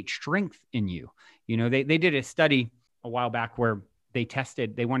create strength in you. They did a study a while back where they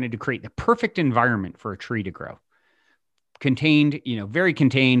wanted to create the perfect environment for a tree to grow. Contained, very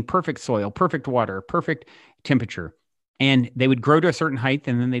contained, perfect soil, perfect water, perfect temperature. And they would grow to a certain height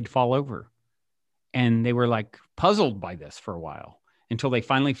and then they'd fall over. And they were puzzled by this for a while until they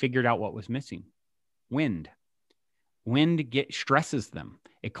finally figured out what was missing. Wind. Wind stresses them.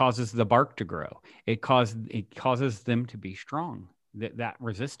 It causes the bark to grow. It causes them to be strong, that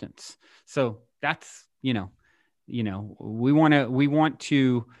resistance. So that's, we want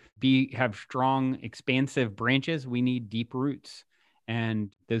to have strong, expansive branches. We need deep roots.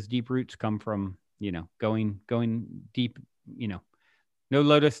 And those deep roots come from, going deep, no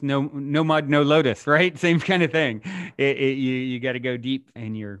lotus, no mud, no lotus, right? Same kind of thing. You got to go deep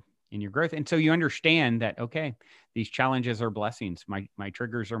in your growth. And so you understand that, okay, these challenges are blessings. My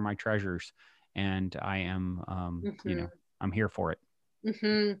triggers are my treasures. And I am, I'm here for it.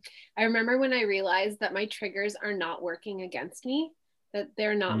 Mm-hmm. I remember when I realized that my triggers are not working against me, that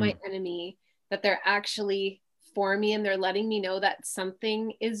they're not my enemy, that they're actually for me, and they're letting me know that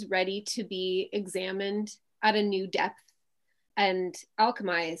something is ready to be examined at a new depth and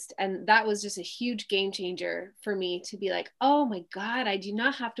alchemized. And that was just a huge game changer for me to be like, oh my God, I do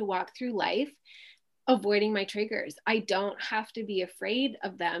not have to walk through life avoiding my triggers. I don't have to be afraid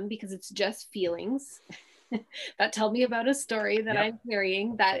of them because it's just feelings that tell me about a story that I'm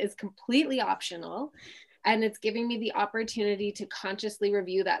carrying that is completely optional. And it's giving me the opportunity to consciously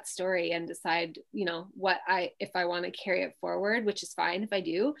review that story and decide, if I want to carry it forward, which is fine if I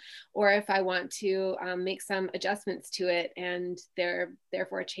do, or if I want to make some adjustments to it and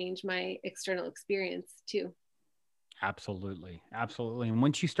therefore change my external experience too. Absolutely. Absolutely. And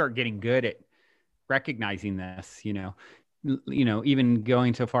once you start getting good at recognizing this, even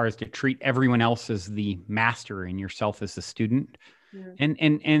going so far as to treat everyone else as the master and yourself as the student. Yeah.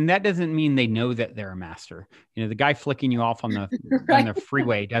 And that doesn't mean they know that they're a master. The guy flicking you off on the right. on the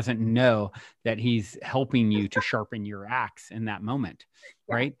freeway doesn't know that he's helping you to sharpen your axe in that moment.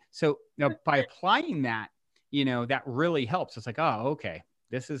 Yeah. Right. So by applying that, that really helps. It's like, oh, okay.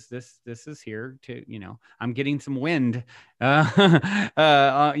 This is here to, I'm getting some wind, on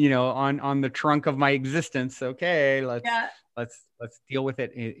the trunk of my existence. Okay. Let's deal with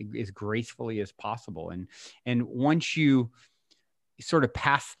it as gracefully as possible. And once you sort of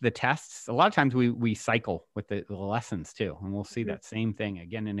pass the tests, a lot of times we cycle with the lessons too. And we'll see that same thing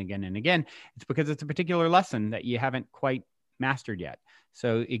again and again and again. It's because it's a particular lesson that you haven't quite mastered yet.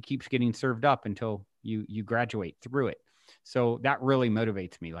 So it keeps getting served up until you graduate through it. So that really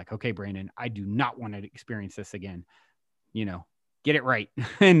motivates me. Like, okay, Brandon, I do not want to experience this again, get it right.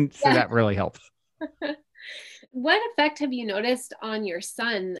 And so that really helps. What effect have you noticed on your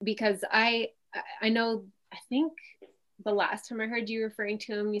son? Because I know, I think the last time I heard you referring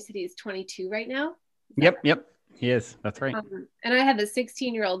to him, you said he's 22 right now. Is that Yep. Yep. He is. That's right. And I have a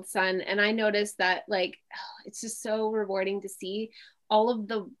 16-year-old son, and I noticed that like it's just so rewarding to see all of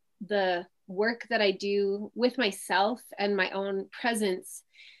the work that I do with myself and my own presence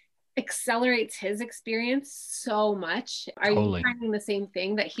accelerates his experience so much. Are you Totally. finding the same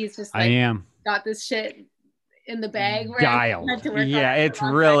thing, that he's just I like am. got this shit in the bag where I Dialed. had to work on Yeah. it for It's a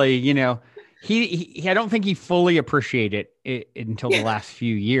long time? really, I don't think he fully appreciated it until the last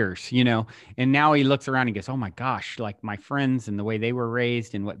few years, and now he looks around and goes, oh my gosh, like my friends and the way they were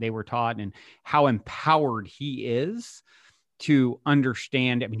raised and what they were taught and how empowered he is to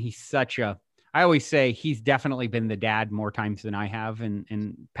understand. I mean, I always say he's definitely been the dad more times than I have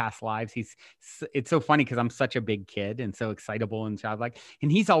in past lives. It's so funny because I'm such a big kid and so excitable and childlike.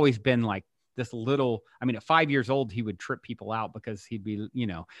 And he's always been like this little, I mean, at 5 years old, he would trip people out because he'd be,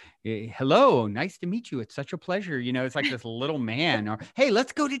 hello, nice to meet you. It's such a pleasure. It's like this little man, or, hey,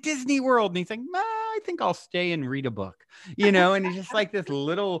 let's go to Disney World. And he's like, I think I'll stay and read a book, and he's just like this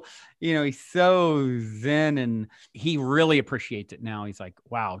little, he's so zen, and he really appreciates it now. He's like,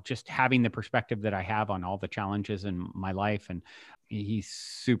 wow, just having the perspective that I have on all the challenges in my life. And he's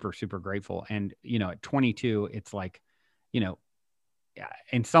super, super grateful. And, at 22, it's like,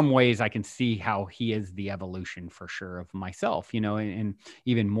 in some ways I can see how he is the evolution for sure of myself, and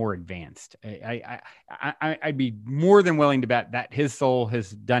even more advanced. I'd be more than willing to bet that his soul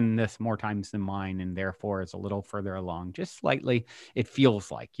has done this more times than mine, and therefore is a little further along, just slightly. It feels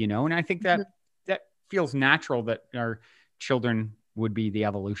like, and I think that feels natural, that our children would be the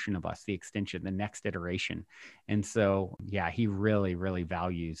evolution of us, the extension, the next iteration. And so, yeah, he really, really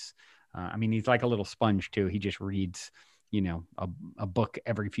values. I mean, he's like a little sponge too. He just reads a book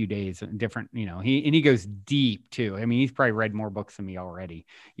every few days, different, he goes deep too. I mean, he's probably read more books than me already,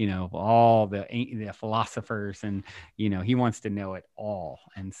 all the philosophers, and, he wants to know it all.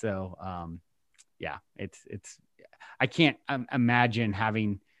 And so, yeah, I can't imagine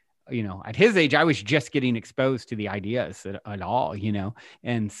having, at his age, I was just getting exposed to the ideas at all,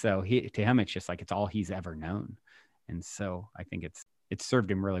 and so to him, it's just like, it's all he's ever known. And so I think it's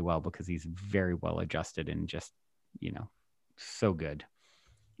served him really well, because he's very well adjusted and just, so good.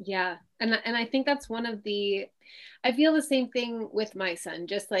 Yeah. And I think that's I feel the same thing with my son.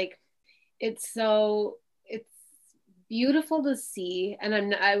 Just like, it's beautiful to see.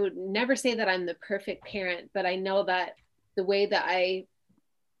 And I would never say that I'm the perfect parent, but I know that the way that I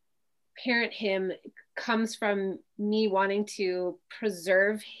parent him comes from me wanting to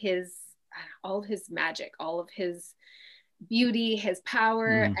preserve all of his magic, all of his beauty, his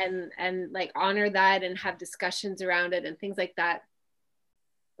power, and like honor that and have discussions around it and things like that.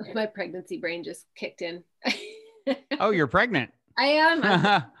 My pregnancy brain just kicked in. Oh, you're pregnant. I am.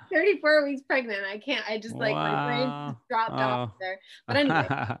 I'm 34 weeks pregnant. I just like, wow. My brain just dropped off there. But anyway,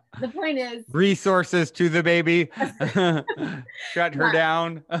 the point is, resources to the baby. Shut her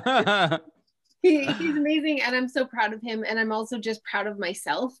down. He's amazing, and I'm so proud of him. And I'm also just proud of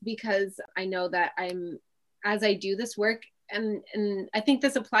myself, because I know that as I do this work, and I think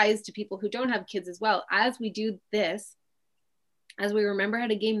this applies to people who don't have kids as well, as we do this, as we remember how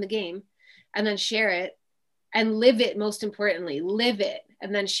to game the game and then share it and live it, most importantly, live it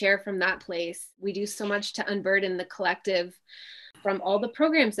and then share from that place. We do so much to unburden the collective from all the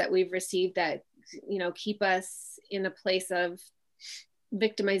programs that we've received that, keep us in a place of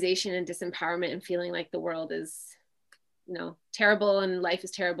victimization and disempowerment and feeling like the world is, terrible and life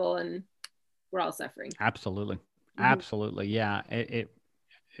is terrible and we're all suffering. Absolutely. Absolutely. Yeah.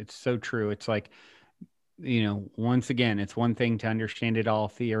 It's so true. It's like, once again, it's one thing to understand it all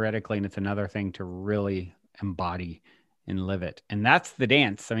theoretically, and it's another thing to really embody and live it. And that's the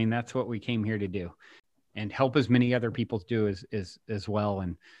dance. I mean, that's what we came here to do, and help as many other people do as well.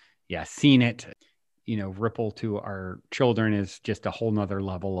 And yeah, seeing it, ripple to our children is just a whole nother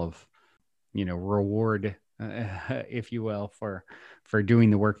level of, reward, if you will, for doing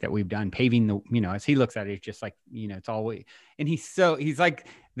the work that we've done, paving the, as he looks at it, it's just like, it's always, and he's like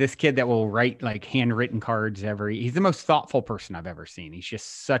this kid that will write like handwritten cards he's the most thoughtful person I've ever seen. He's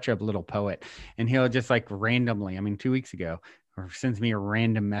just such a little poet, and he'll just like randomly, 2 weeks ago, or sends me a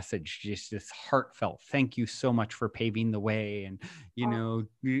random message, just this heartfelt, thank you so much for paving the way. And,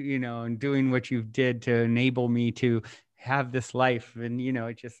 and doing what you did to enable me to have this life. And,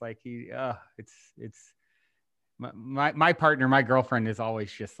 it's just like, it's, my partner, my girlfriend, is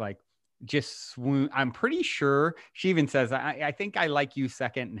always just like, just swoon. I'm pretty sure she even says, I think I like you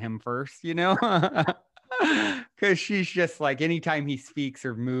second and him first, Because she's just like, anytime he speaks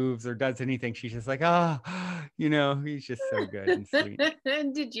or moves or does anything, she's just like, he's just so good and sweet.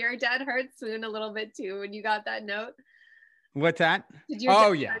 Did your dad heart swoon a little bit too when you got that note? What's that? Did your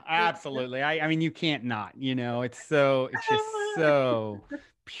Oh dad yeah, heart swoon? absolutely. I mean, you can't not, it's just so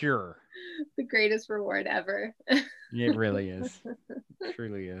pure. The greatest reward ever. It really is. It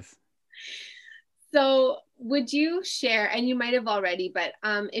truly is. So would you share, and you might have already, but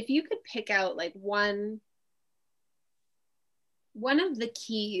if you could pick out like one of the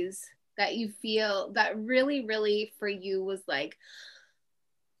keys that you feel that really, really for you was like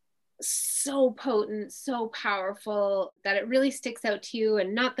so potent, so powerful, that it really sticks out to you,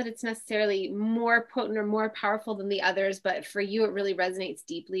 and not that it's necessarily more potent or more powerful than the others, but for you it really resonates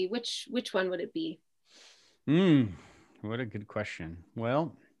deeply, which one would it be? What a good question.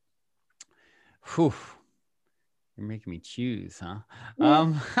 Well, you're making me choose, huh?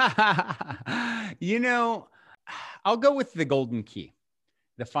 I'll go with the golden key,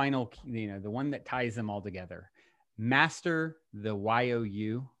 the final key, the one that ties them all together. Master the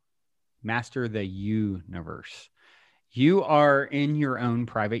YOU, master the universe. You are in your own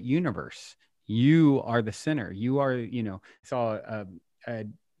private universe. You are the center. You are, saw a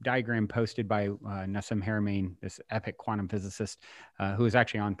diagram posted by Nassim Haramein, this epic quantum physicist, who was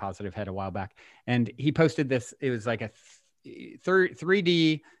actually on Positive Head a while back. And he posted this. It was like a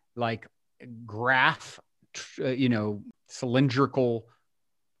 3D like graph, cylindrical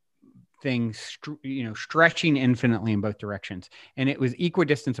thing, stretching infinitely in both directions. And it was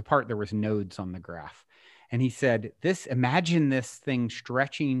equidistance apart. There was nodes on the graph. And he said, imagine this thing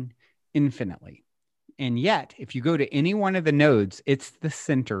stretching infinitely. And yet, if you go to any one of the nodes, it's the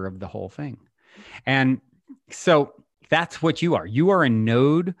center of the whole thing. And so that's what you are. You are a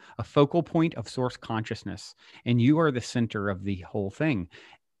node, a focal point of source consciousness, and you are the center of the whole thing.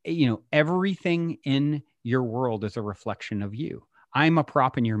 Everything in your world is a reflection of you. I'm a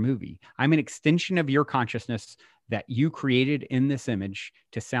prop in your movie. I'm an extension of your consciousness that you created in this image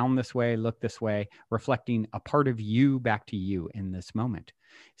to sound this way, look this way, reflecting a part of you back to you in this moment.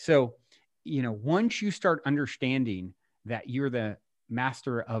 So, once you start understanding that you're the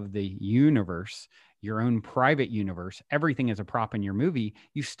master of the universe, your own private universe, everything is a prop in your movie,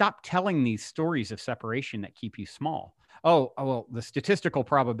 you stop telling these stories of separation that keep you small. Oh, well, the statistical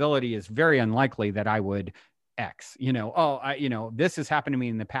probability is very unlikely that I would X, this has happened to me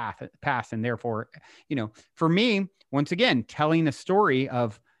in the past. And therefore, for me, once again, telling a story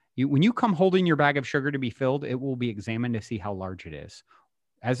of when you come holding your bag of sugar to be filled, it will be examined to see how large it is.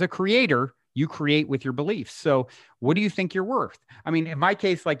 As a creator, you create with your beliefs. So what do you think you're worth? I mean, in my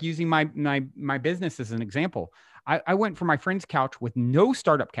case, like using my business as an example, I went from my friend's couch with no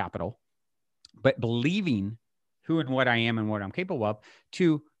startup capital, but believing who and what I am and what I'm capable of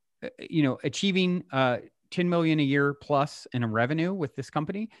to, achieving 10 million a year plus in a revenue with this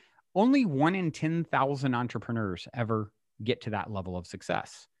company. Only 1 in 10,000 entrepreneurs ever get to that level of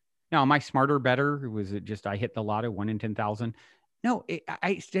success. Now, am I smarter, better? Was it just I hit the lotto, 1 in 10,000? No,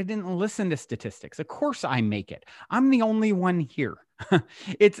 I didn't listen to statistics. Of course I make it. I'm the only one here.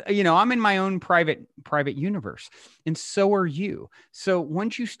 It's, I'm in my own private universe, and so are you. So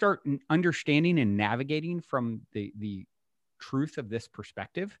once you start understanding and navigating from the truth of this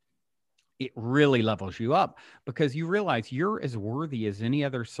perspective, it really levels you up, because you realize you're as worthy as any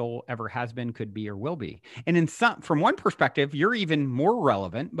other soul ever has been, could be, or will be. And from one perspective, you're even more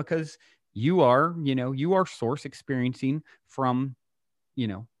relevant because you are source experiencing from,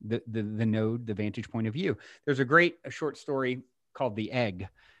 the node, the vantage point of view. There's a short story called The Egg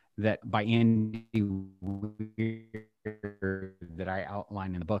by Andy Weir that I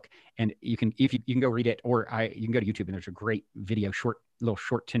outline in the book. And you can go read it, or you can go to YouTube, and there's a great video, little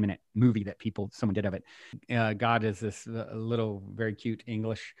short 10-minute movie that someone did of it. God is this little, very cute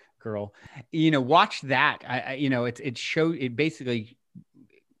English girl. Watch that. It basically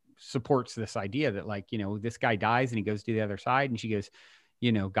supports this idea that this guy dies and he goes to the other side, and she goes,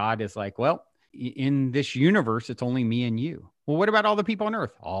 God is like, well, in this universe, it's only me and you. Well, what about all the people on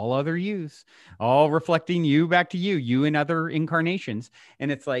earth? All other yous, all reflecting you back to you in other incarnations.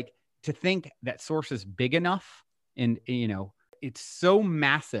 And it's like, to think that source is big enough, and, it's so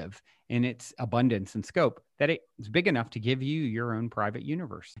massive in its abundance and scope that it's big enough to give you your own private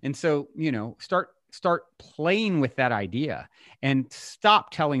universe. And so, start playing with that idea and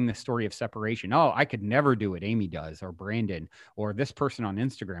stop telling the story of separation. Oh, I could never do what Amy does, or Brandon, or this person on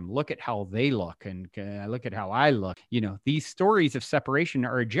Instagram. Look at how they look, and look at how I look. These stories of separation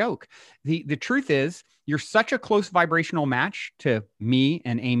are a joke. The truth is, you're such a close vibrational match to me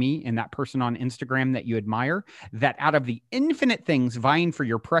and Amy and that person on Instagram that you admire, that out of the infinite things vying for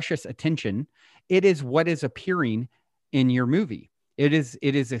your precious attention, it is what is appearing in your movie. It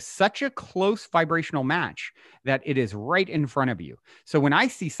is such a close vibrational match that it is right in front of you. So when I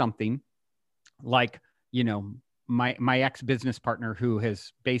see something like, my ex-business partner who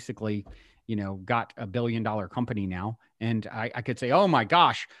has basically, got $1 billion company now, and I could say, oh my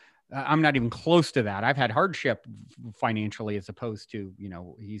gosh, I'm not even close to that. I've had hardship financially, as opposed to,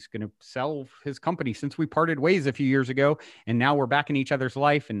 he's going to sell his company since we parted ways a few years ago. And now we're back in each other's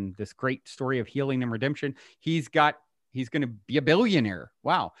life, and this great story of healing and redemption. He's going to be a billionaire.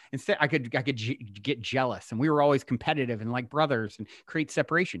 Wow. Instead, I could get jealous, and we were always competitive and like brothers and create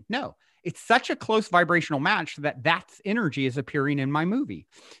separation. No, it's such a close vibrational match that energy is appearing in my movie.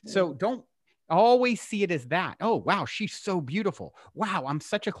 So don't always see it as that. Oh, wow, she's so beautiful. Wow, I'm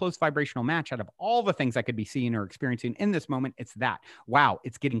such a close vibrational match. Out of all the things I could be seeing or experiencing in this moment, it's that. Wow,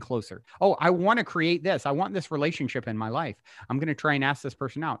 it's getting closer. Oh, I want to create this. I want this relationship in my life. I'm going to try and ask this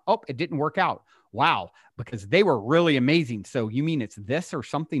person out. Oh, it didn't work out. Wow, because they were really amazing. So you mean it's this or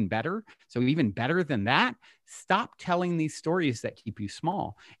something better? So even better than that? Stop telling these stories that keep you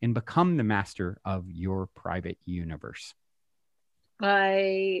small and become the master of your private universe.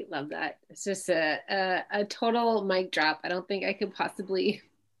 I love that. It's just a total mic drop. I don't think I could possibly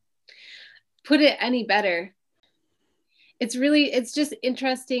put it any better. It's just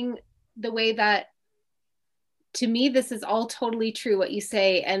interesting the way that, to me, this is all totally true, what you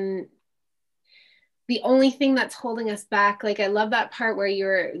say. And the only thing that's holding us back, like, I love that part where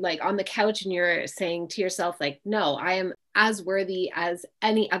you're like on the couch and you're saying to yourself, like, no, I am as worthy as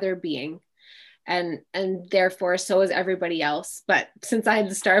any other being. And therefore so is everybody else. But since I am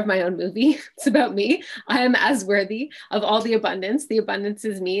the star of my own movie, it's about me. I am as worthy of all the abundance. The abundance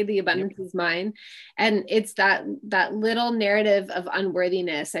is me. The abundance is mine. And it's that little narrative of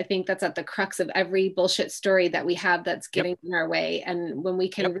unworthiness. I think that's at the crux of every bullshit story that we have that's getting in our way. And when we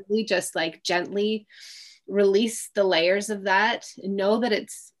can really just like gently release the layers of that, and know that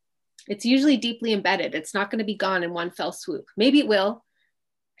it's usually deeply embedded. It's not going to be gone in one fell swoop. Maybe it will.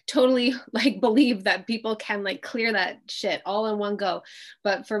 Totally like believe that people can like clear that shit all in one go,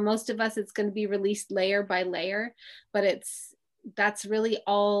 but for most of us it's going to be released layer by layer. But that's really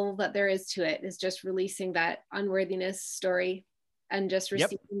all that there is to it, is just releasing that unworthiness story and just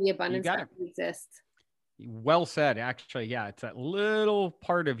receiving the abundance that exists. Well said. Actually, yeah, it's that little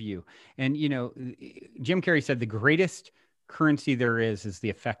part of you. And Jim Carrey said the greatest currency there is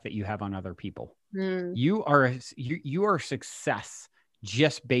the effect that you have on other people. You are success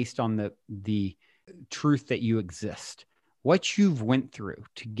just based on the truth that you exist. What you've went through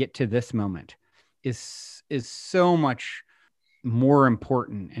to get to this moment is so much more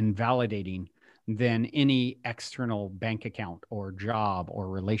important and validating than any external bank account or job or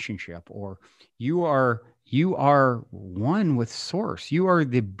relationship. Or you are one with source. You are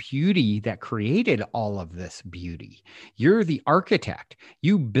the beauty that created all of this beauty. You're the architect.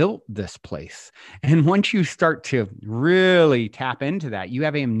 You built this place. And once you start to really tap into that, you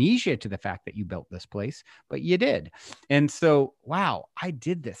have amnesia to the fact that you built this place, but you did. And so, wow, I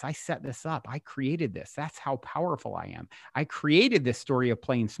did this. I set this up. I created this. That's how powerful I am. I created this story of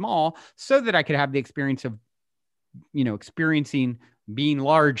playing small so that I could have the experience of, experiencing being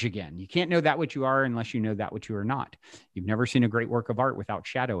large again. You can't know that what you are unless you know that what you are not. You've never seen a great work of art without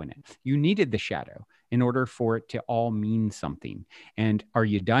shadow in it. You needed the shadow in order for it to all mean something. And are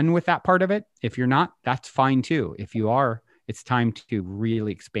you done with that part of it? If you're not, that's fine too. If you are, it's time to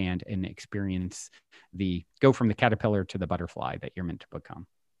really expand and experience go from the caterpillar to the butterfly that you're meant to become.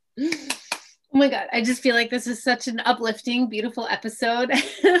 Oh my God. I just feel like this is such an uplifting, beautiful episode.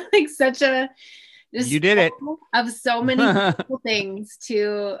 Like such a, you did it, of so many beautiful things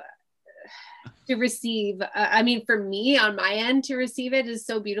to receive. I mean, for me on my end, to receive it is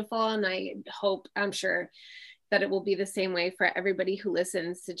so beautiful. And I'm sure that it will be the same way for everybody who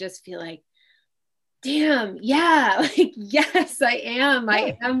listens, to just feel like, damn, yeah, like, yes, I am.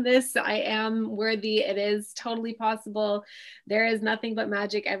 I am this. I am worthy. It is totally possible. There is nothing but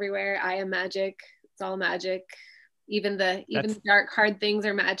magic everywhere. I am magic. It's all magic. Even the dark, hard things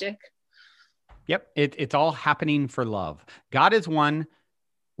are magic. Yep. It's all happening for love. God is one,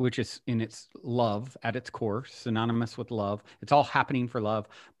 which is in its love at its core, synonymous with love. It's all happening for love,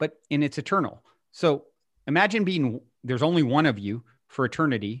 but it's eternal. So imagine there's only one of you for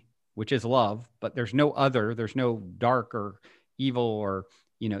eternity, which is love, but there's no other. There's no dark or evil, or,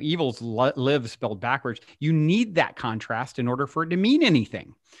 evil's live spelled backwards. You need that contrast in order for it to mean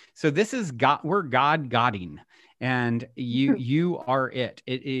anything. So this is God. We're God-godding, and you are it.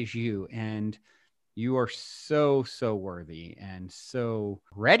 It is you. And you are so, so worthy and so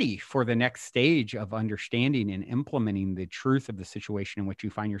ready for the next stage of understanding and implementing the truth of the situation in which you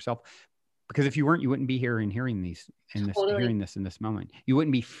find yourself. Because if you weren't, you wouldn't be here and hearing Totally. this in this moment. You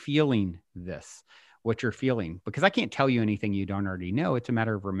wouldn't be feeling what you're feeling, because I can't tell you anything you don't already know. It's a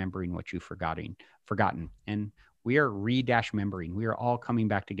matter of remembering what you've forgotten. And we are remembering. We are all coming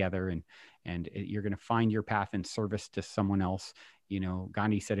back together, and you're going to find your path in service to someone else.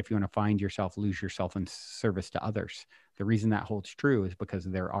 Gandhi said, if you want to find yourself, lose yourself in service to others. The reason that holds true is because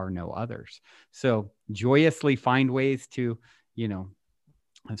there are no others. So joyously find ways to,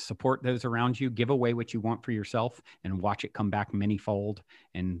 support those around you, give away what you want for yourself, and watch it come back manyfold.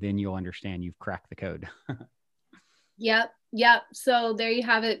 And then you'll understand you've cracked the code. Yep. Yep. So there you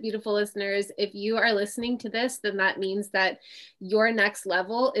have it, beautiful listeners. If you are listening to this, then that means that your next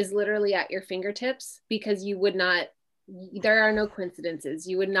level is literally at your fingertips, because there are no coincidences.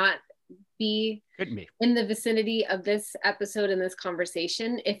 You would not be in the vicinity of this episode and this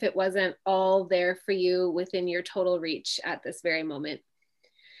conversation if it wasn't all there for you within your total reach at this very moment.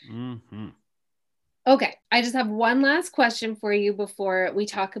 Mm-hmm. Okay, I just have one last question for you before we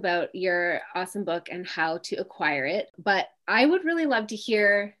talk about your awesome book and how to acquire it. But I would really love to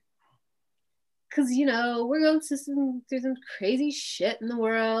hear, because, we're going through some crazy shit in the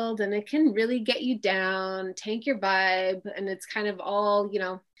world, and it can really get you down, tank your vibe. And it's kind of all,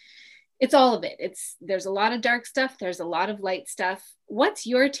 it's all of it. There's a lot of dark stuff. There's a lot of light stuff. What's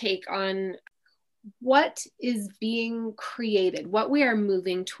your take on what is being created, what we are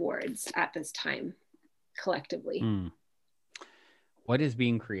moving towards at this time collectively? What is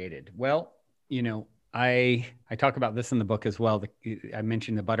being created? Well, I talk about this in the book as well. I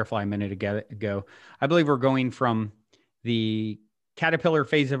mentioned the butterfly a minute ago. I believe we're going from the caterpillar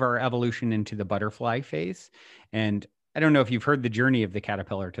phase of our evolution into the butterfly phase. And I don't know if you've heard the journey of the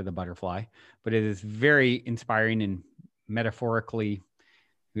caterpillar to the butterfly, but it is very inspiring and metaphorically,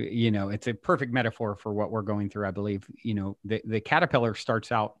 it's a perfect metaphor for what we're going through. I believe, the caterpillar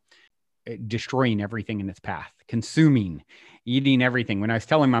starts out destroying everything in its path, consuming, eating everything. When I was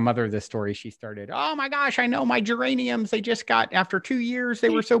telling my mother this story, she started, "Oh my gosh, I know my geraniums. They just got, after 2 years, they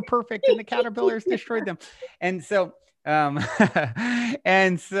were so perfect and the caterpillars destroyed them." And so, what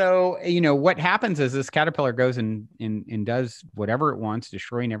happens is this caterpillar goes and does whatever it wants,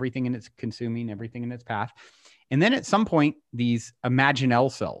 destroying everything in its, consuming everything in its path. And then at some point, these imaginal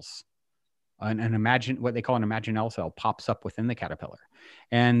cells, what they call an imaginal cell, pops up within the caterpillar.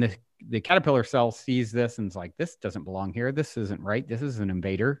 And the caterpillar cell sees this and is like, this doesn't belong here. This isn't right. This is an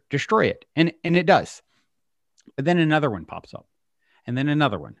invader. Destroy it. And it does. But then another one pops up, and then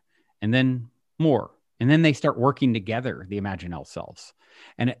another one, and then more. And then they start working together, the imaginal cells.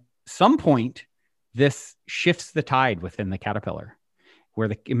 And at some point, this shifts the tide within the caterpillar, where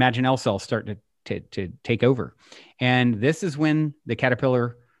the imaginal cells start to take over. And this is when the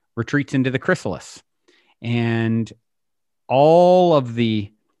caterpillar retreats into the chrysalis, and all of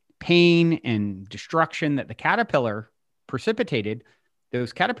the pain and destruction that the caterpillar precipitated,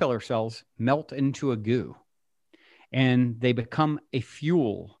 those caterpillar cells melt into a goo, and they become a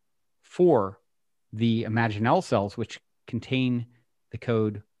fuel for the imaginal cells, which contain the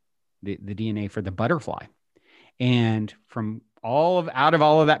code, the DNA for the butterfly. And from out of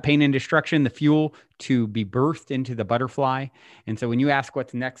all of that pain and destruction, the fuel to be birthed into the butterfly. And so when you ask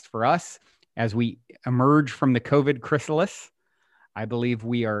what's next for us as we emerge from the COVID chrysalis, I believe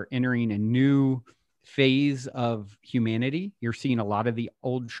we are entering a new phase of humanity. You're seeing a lot of the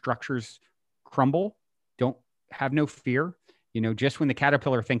old structures crumble. Don't have no fear. Just when the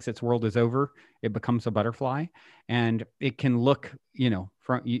caterpillar thinks its world is over, it becomes a butterfly. And it can look,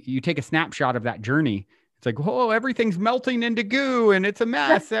 from you take a snapshot of that journey. It's like, whoa, everything's melting into goo and it's a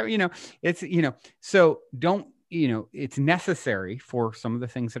mess. So don't, it's necessary for some of the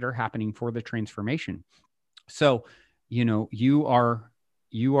things that are happening for the transformation. So, you are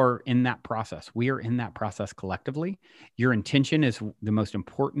in that process. We are in that process collectively. Your intention is the most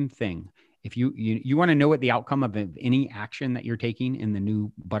important thing. If you want to know what the outcome of any action that you're taking in the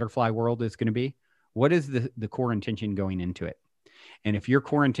new butterfly world is going to be, what is the core intention going into it? And if your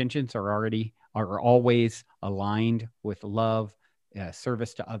core intentions are always aligned with love,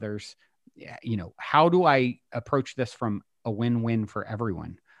 service to others, how do I approach this from a win-win for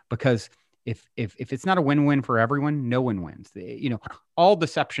everyone? Because if it's not a win-win for everyone, no one wins. All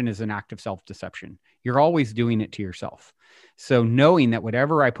deception is an act of self-deception. You're always doing it to yourself. So knowing that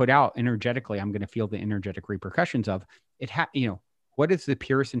whatever I put out energetically, I'm going to feel the energetic repercussions of it. What is the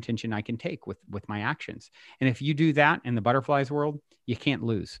purest intention I can take with my actions? And if you do that in the butterflies world, you can't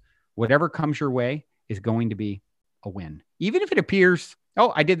lose. Whatever comes your way is going to be a win. Even if it appears,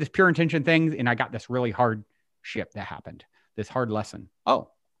 oh, I did this pure intention thing and I got this really hard shit that happened, this hard lesson. Oh,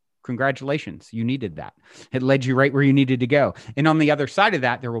 Congratulations. You needed that. It led you right where you needed to go. And on the other side of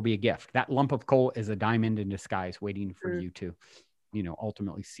that, there will be a gift. That lump of coal is a diamond in disguise waiting for you to,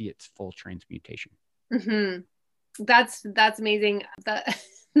 ultimately see its full transmutation. Mm-hmm. That's amazing.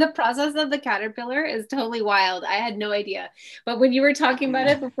 The process of the caterpillar is totally wild. I had no idea. But when you were talking about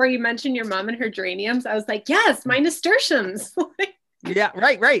it before you mentioned your mom and her geraniums, I was like, yes, my nasturtiums. Yeah,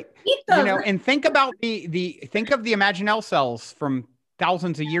 right. Eat them. And think about think of the Imaginell cells from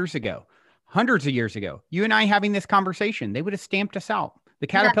thousands of years ago, hundreds of years ago. You and I having this conversation, they would have stamped us out. The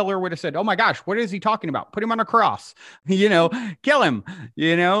caterpillar would have said, oh my gosh, what is he talking about? Put him on a cross, kill him,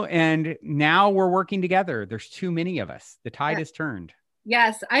 and now we're working together. There's too many of us. The tide has turned.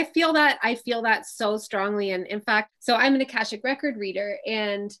 Yes, I feel that so strongly. And in fact, so I'm an Akashic record reader,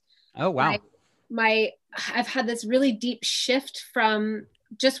 and oh, wow. I've had this really deep shift from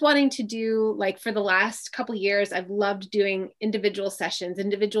just wanting to do, like, for the last couple of years, I've loved doing individual sessions,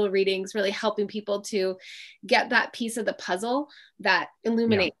 individual readings, really helping people to get that piece of the puzzle that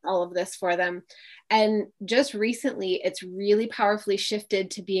illuminates all of this for them. And just recently, it's really powerfully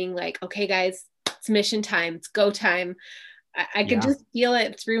shifted to being like, okay, guys, it's mission time, it's go time. I can just feel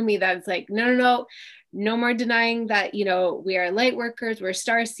it through me that it's like, no more denying that, we are light workers, we're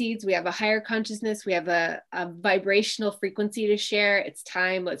star seeds, we have a higher consciousness, we have a vibrational frequency to share. It's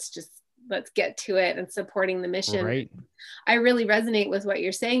time. Let's get to it, and supporting the mission. Right. I really resonate with what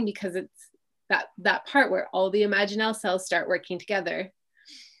you're saying, because it's that part where all the Imaginell cells start working together.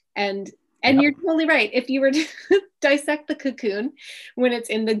 And you're totally right. If you were to dissect the cocoon when it's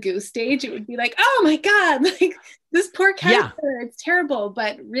in the goo stage, it would be like, oh my God, like this poor caterpillar, it's terrible.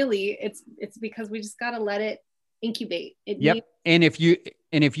 But really, it's because we just got to let it incubate. And if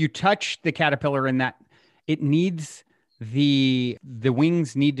you touch the caterpillar in that, it needs the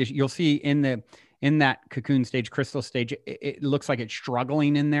wings need to, you'll see in that cocoon stage, crystal stage, it looks like it's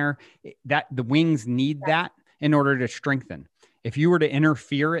struggling in there. That the wings need that in order to strengthen. If you were to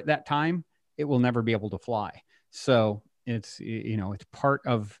interfere at that time, it will never be able to fly. So it's part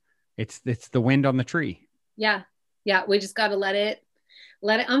of, it's the wind on the tree. Yeah. We just got to let it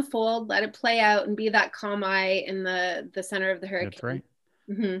unfold, let it play out, and be that calm eye in the center of the hurricane. That's right.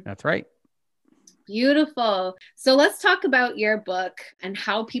 Mm-hmm. That's right. Beautiful. So let's talk about your book and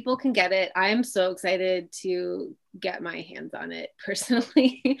how people can get it. I'm so excited to get my hands on it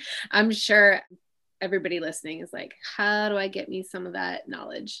personally. I'm sure everybody listening is like, how do I get me some of that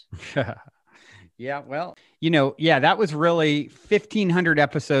knowledge? Yeah, well, that was really 1,500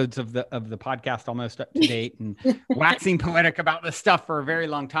 episodes of the podcast, almost up to date, and waxing poetic about this stuff for a very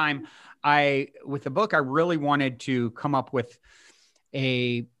long time. With the book, I really wanted to come up with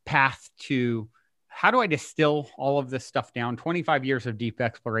a path to how do I distill all of this stuff down, 25 years of deep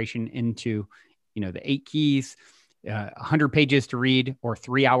exploration into, the 8 keys, 100 pages to read, or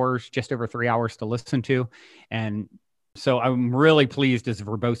 3 hours, just over 3 hours to listen to. And so I'm really pleased, as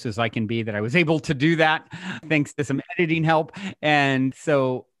verbose as I can be, that I was able to do that thanks to some editing help. And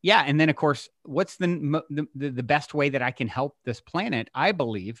so, and then of course, what's the best way that I can help this planet, I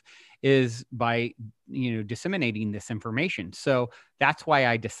believe, is by, disseminating this information. So that's why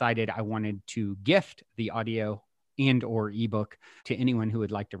I decided I wanted to gift the audio and or ebook to anyone who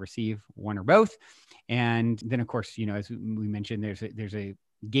would like to receive one or both. And then of course, as we mentioned, there's a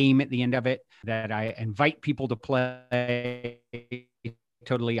game at the end of it that I invite people to play,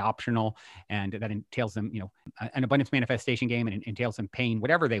 totally optional, and that entails them, an abundance manifestation game, and it entails them paying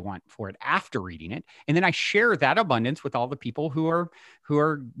whatever they want for it after reading it. And then I share that abundance with all the people who are,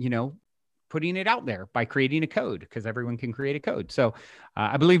 putting it out there by creating a code, because everyone can create a code. So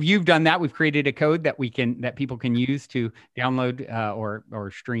I believe you've done that. We've created a code that people can use to download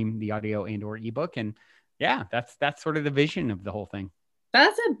or stream the audio and or ebook. And that's sort of the vision of the whole thing.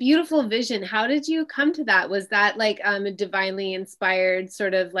 That's a beautiful vision. How did you come to that? Was that like a divinely inspired,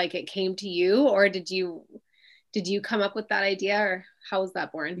 sort of like it came to you, or did you come up with that idea, or how was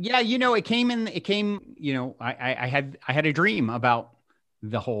that born? Yeah, it came, I had a dream about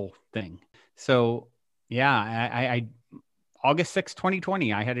the whole thing. So I August 6,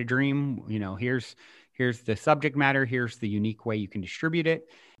 2020, I had a dream, here's the subject matter, here's the unique way you can distribute it.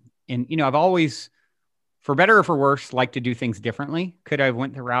 And, I've always, for better or for worse, like to do things differently. Could I have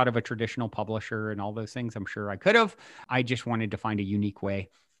went the route of a traditional publisher and all those things? I'm sure I could have. I just wanted to find a unique way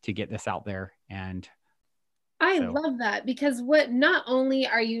to get this out there. And I love that, because not only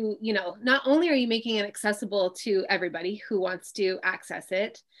are you making it accessible to everybody who wants to access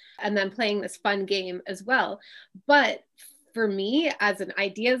it, and then playing this fun game as well. But for me, as an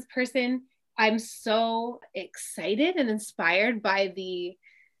ideas person, I'm so excited and inspired by the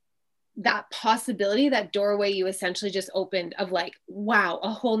that possibility, that doorway you essentially just opened of like, wow, a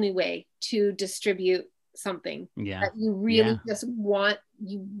whole new way to distribute something that you really just want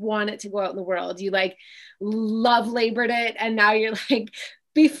it to go out in the world. You like love labored it, and now you're like,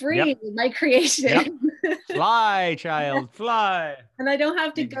 be free, my creation. Fly, child, fly. And I don't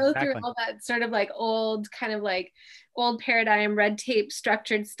have to go through all that sort of like old paradigm, red tape,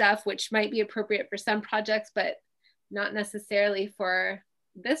 structured stuff, which might be appropriate for some projects, but not necessarily for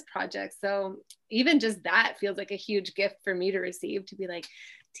this project. So even just that feels like a huge gift for me to receive, to be like,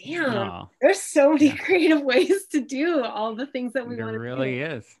 damn, there's so many creative ways to do all the things that we want to do.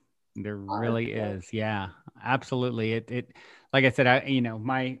 There really is. Yeah, absolutely. It like I said,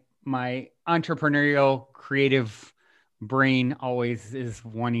 my entrepreneurial creative brain always is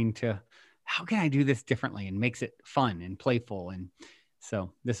wanting to, how can I do this differently, and makes it fun and playful. And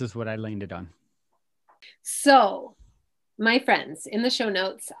so this is what I landed on. So my friends, in the show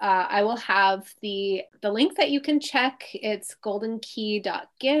notes, I will have the link that you can check. It's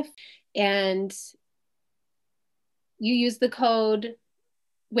goldenkey.gift, and you use the code.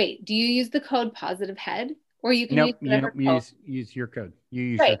 Wait, do you use the code Positive Head, or you can use your code? You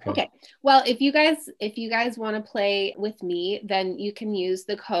use your code. Okay. Well, if you guys want to play with me, then you can use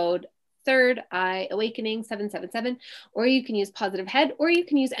the code Third Eye Awakening 777, or you can use Positive Head, or you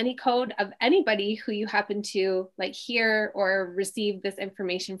can use any code of anybody who you happen to like hear or receive this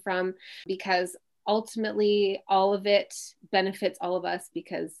information from, because ultimately all of it benefits all of us,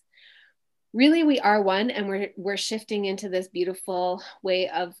 because really we are one, and we're shifting into this beautiful way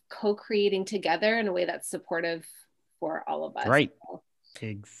of co-creating together in a way that's supportive for all of us. Right.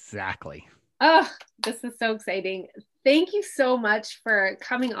 Exactly. Oh, this is so exciting. Thank you so much for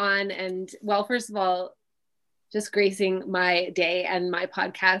coming on, and well, first of all, just gracing my day and my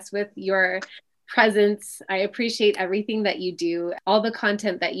podcast with your presence. I appreciate everything that you do, all the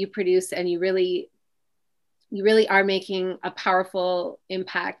content that you produce, and you really are making a powerful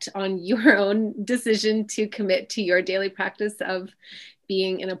impact on your own decision to commit to your daily practice of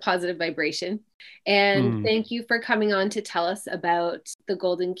being in a positive vibration. And thank you for coming on to tell us about the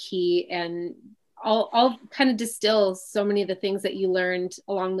Golden Key, and all kind of distills so many of the things that you learned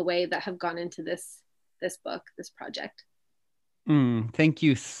along the way that have gone into this book, this project. Thank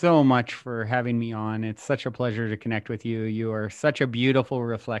you so much for having me on. It's such a pleasure to connect with you. You are such a beautiful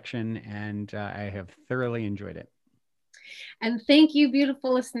reflection, and I have thoroughly enjoyed it. And thank you,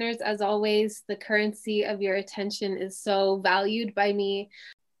 beautiful listeners. As always, the currency of your attention is so valued by me.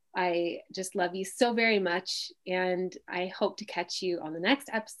 I just love you so very much, and I hope to catch you on the next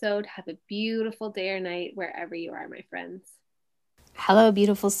episode. Have a beautiful day or night wherever you are, my friends. Hello,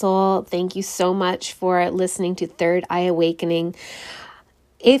 beautiful soul. Thank you so much for listening to Third Eye Awakening.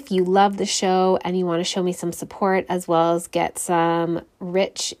 If you love the show and you want to show me some support, as well as get some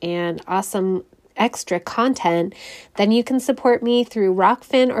rich and awesome extra content, then you can support me through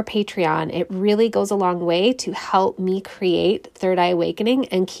Rockfin or Patreon. It really goes a long way to help me create Third Eye Awakening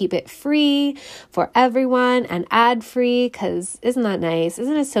and keep it free for everyone and ad-free, because isn't that nice?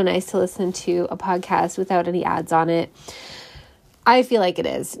 Isn't it so nice to listen to a podcast without any ads on it? I feel like it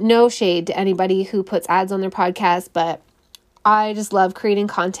is. No shade to anybody who puts ads on their podcast, but I just love creating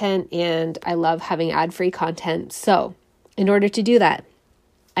content, and I love having ad-free content. So in order to do that,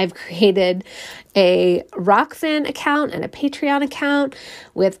 I've created a Rockfin account and a Patreon account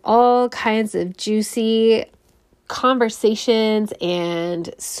with all kinds of juicy conversations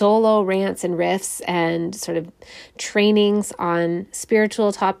and solo rants and riffs and sort of trainings on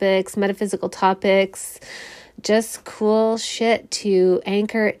spiritual topics, metaphysical topics, just cool shit to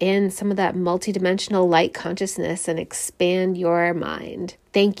anchor in some of that multidimensional light consciousness and expand your mind.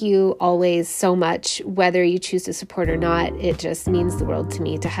 Thank you always so much, whether you choose to support or not. It just means the world to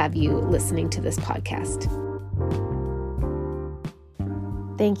me to have you listening to this podcast.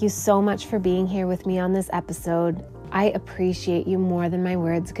 Thank you so much for being here with me on this episode. I appreciate you more than my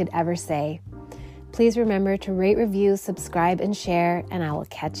words could ever say. Please remember to rate, review, subscribe, and share, and I will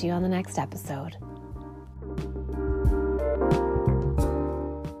catch you on the next episode.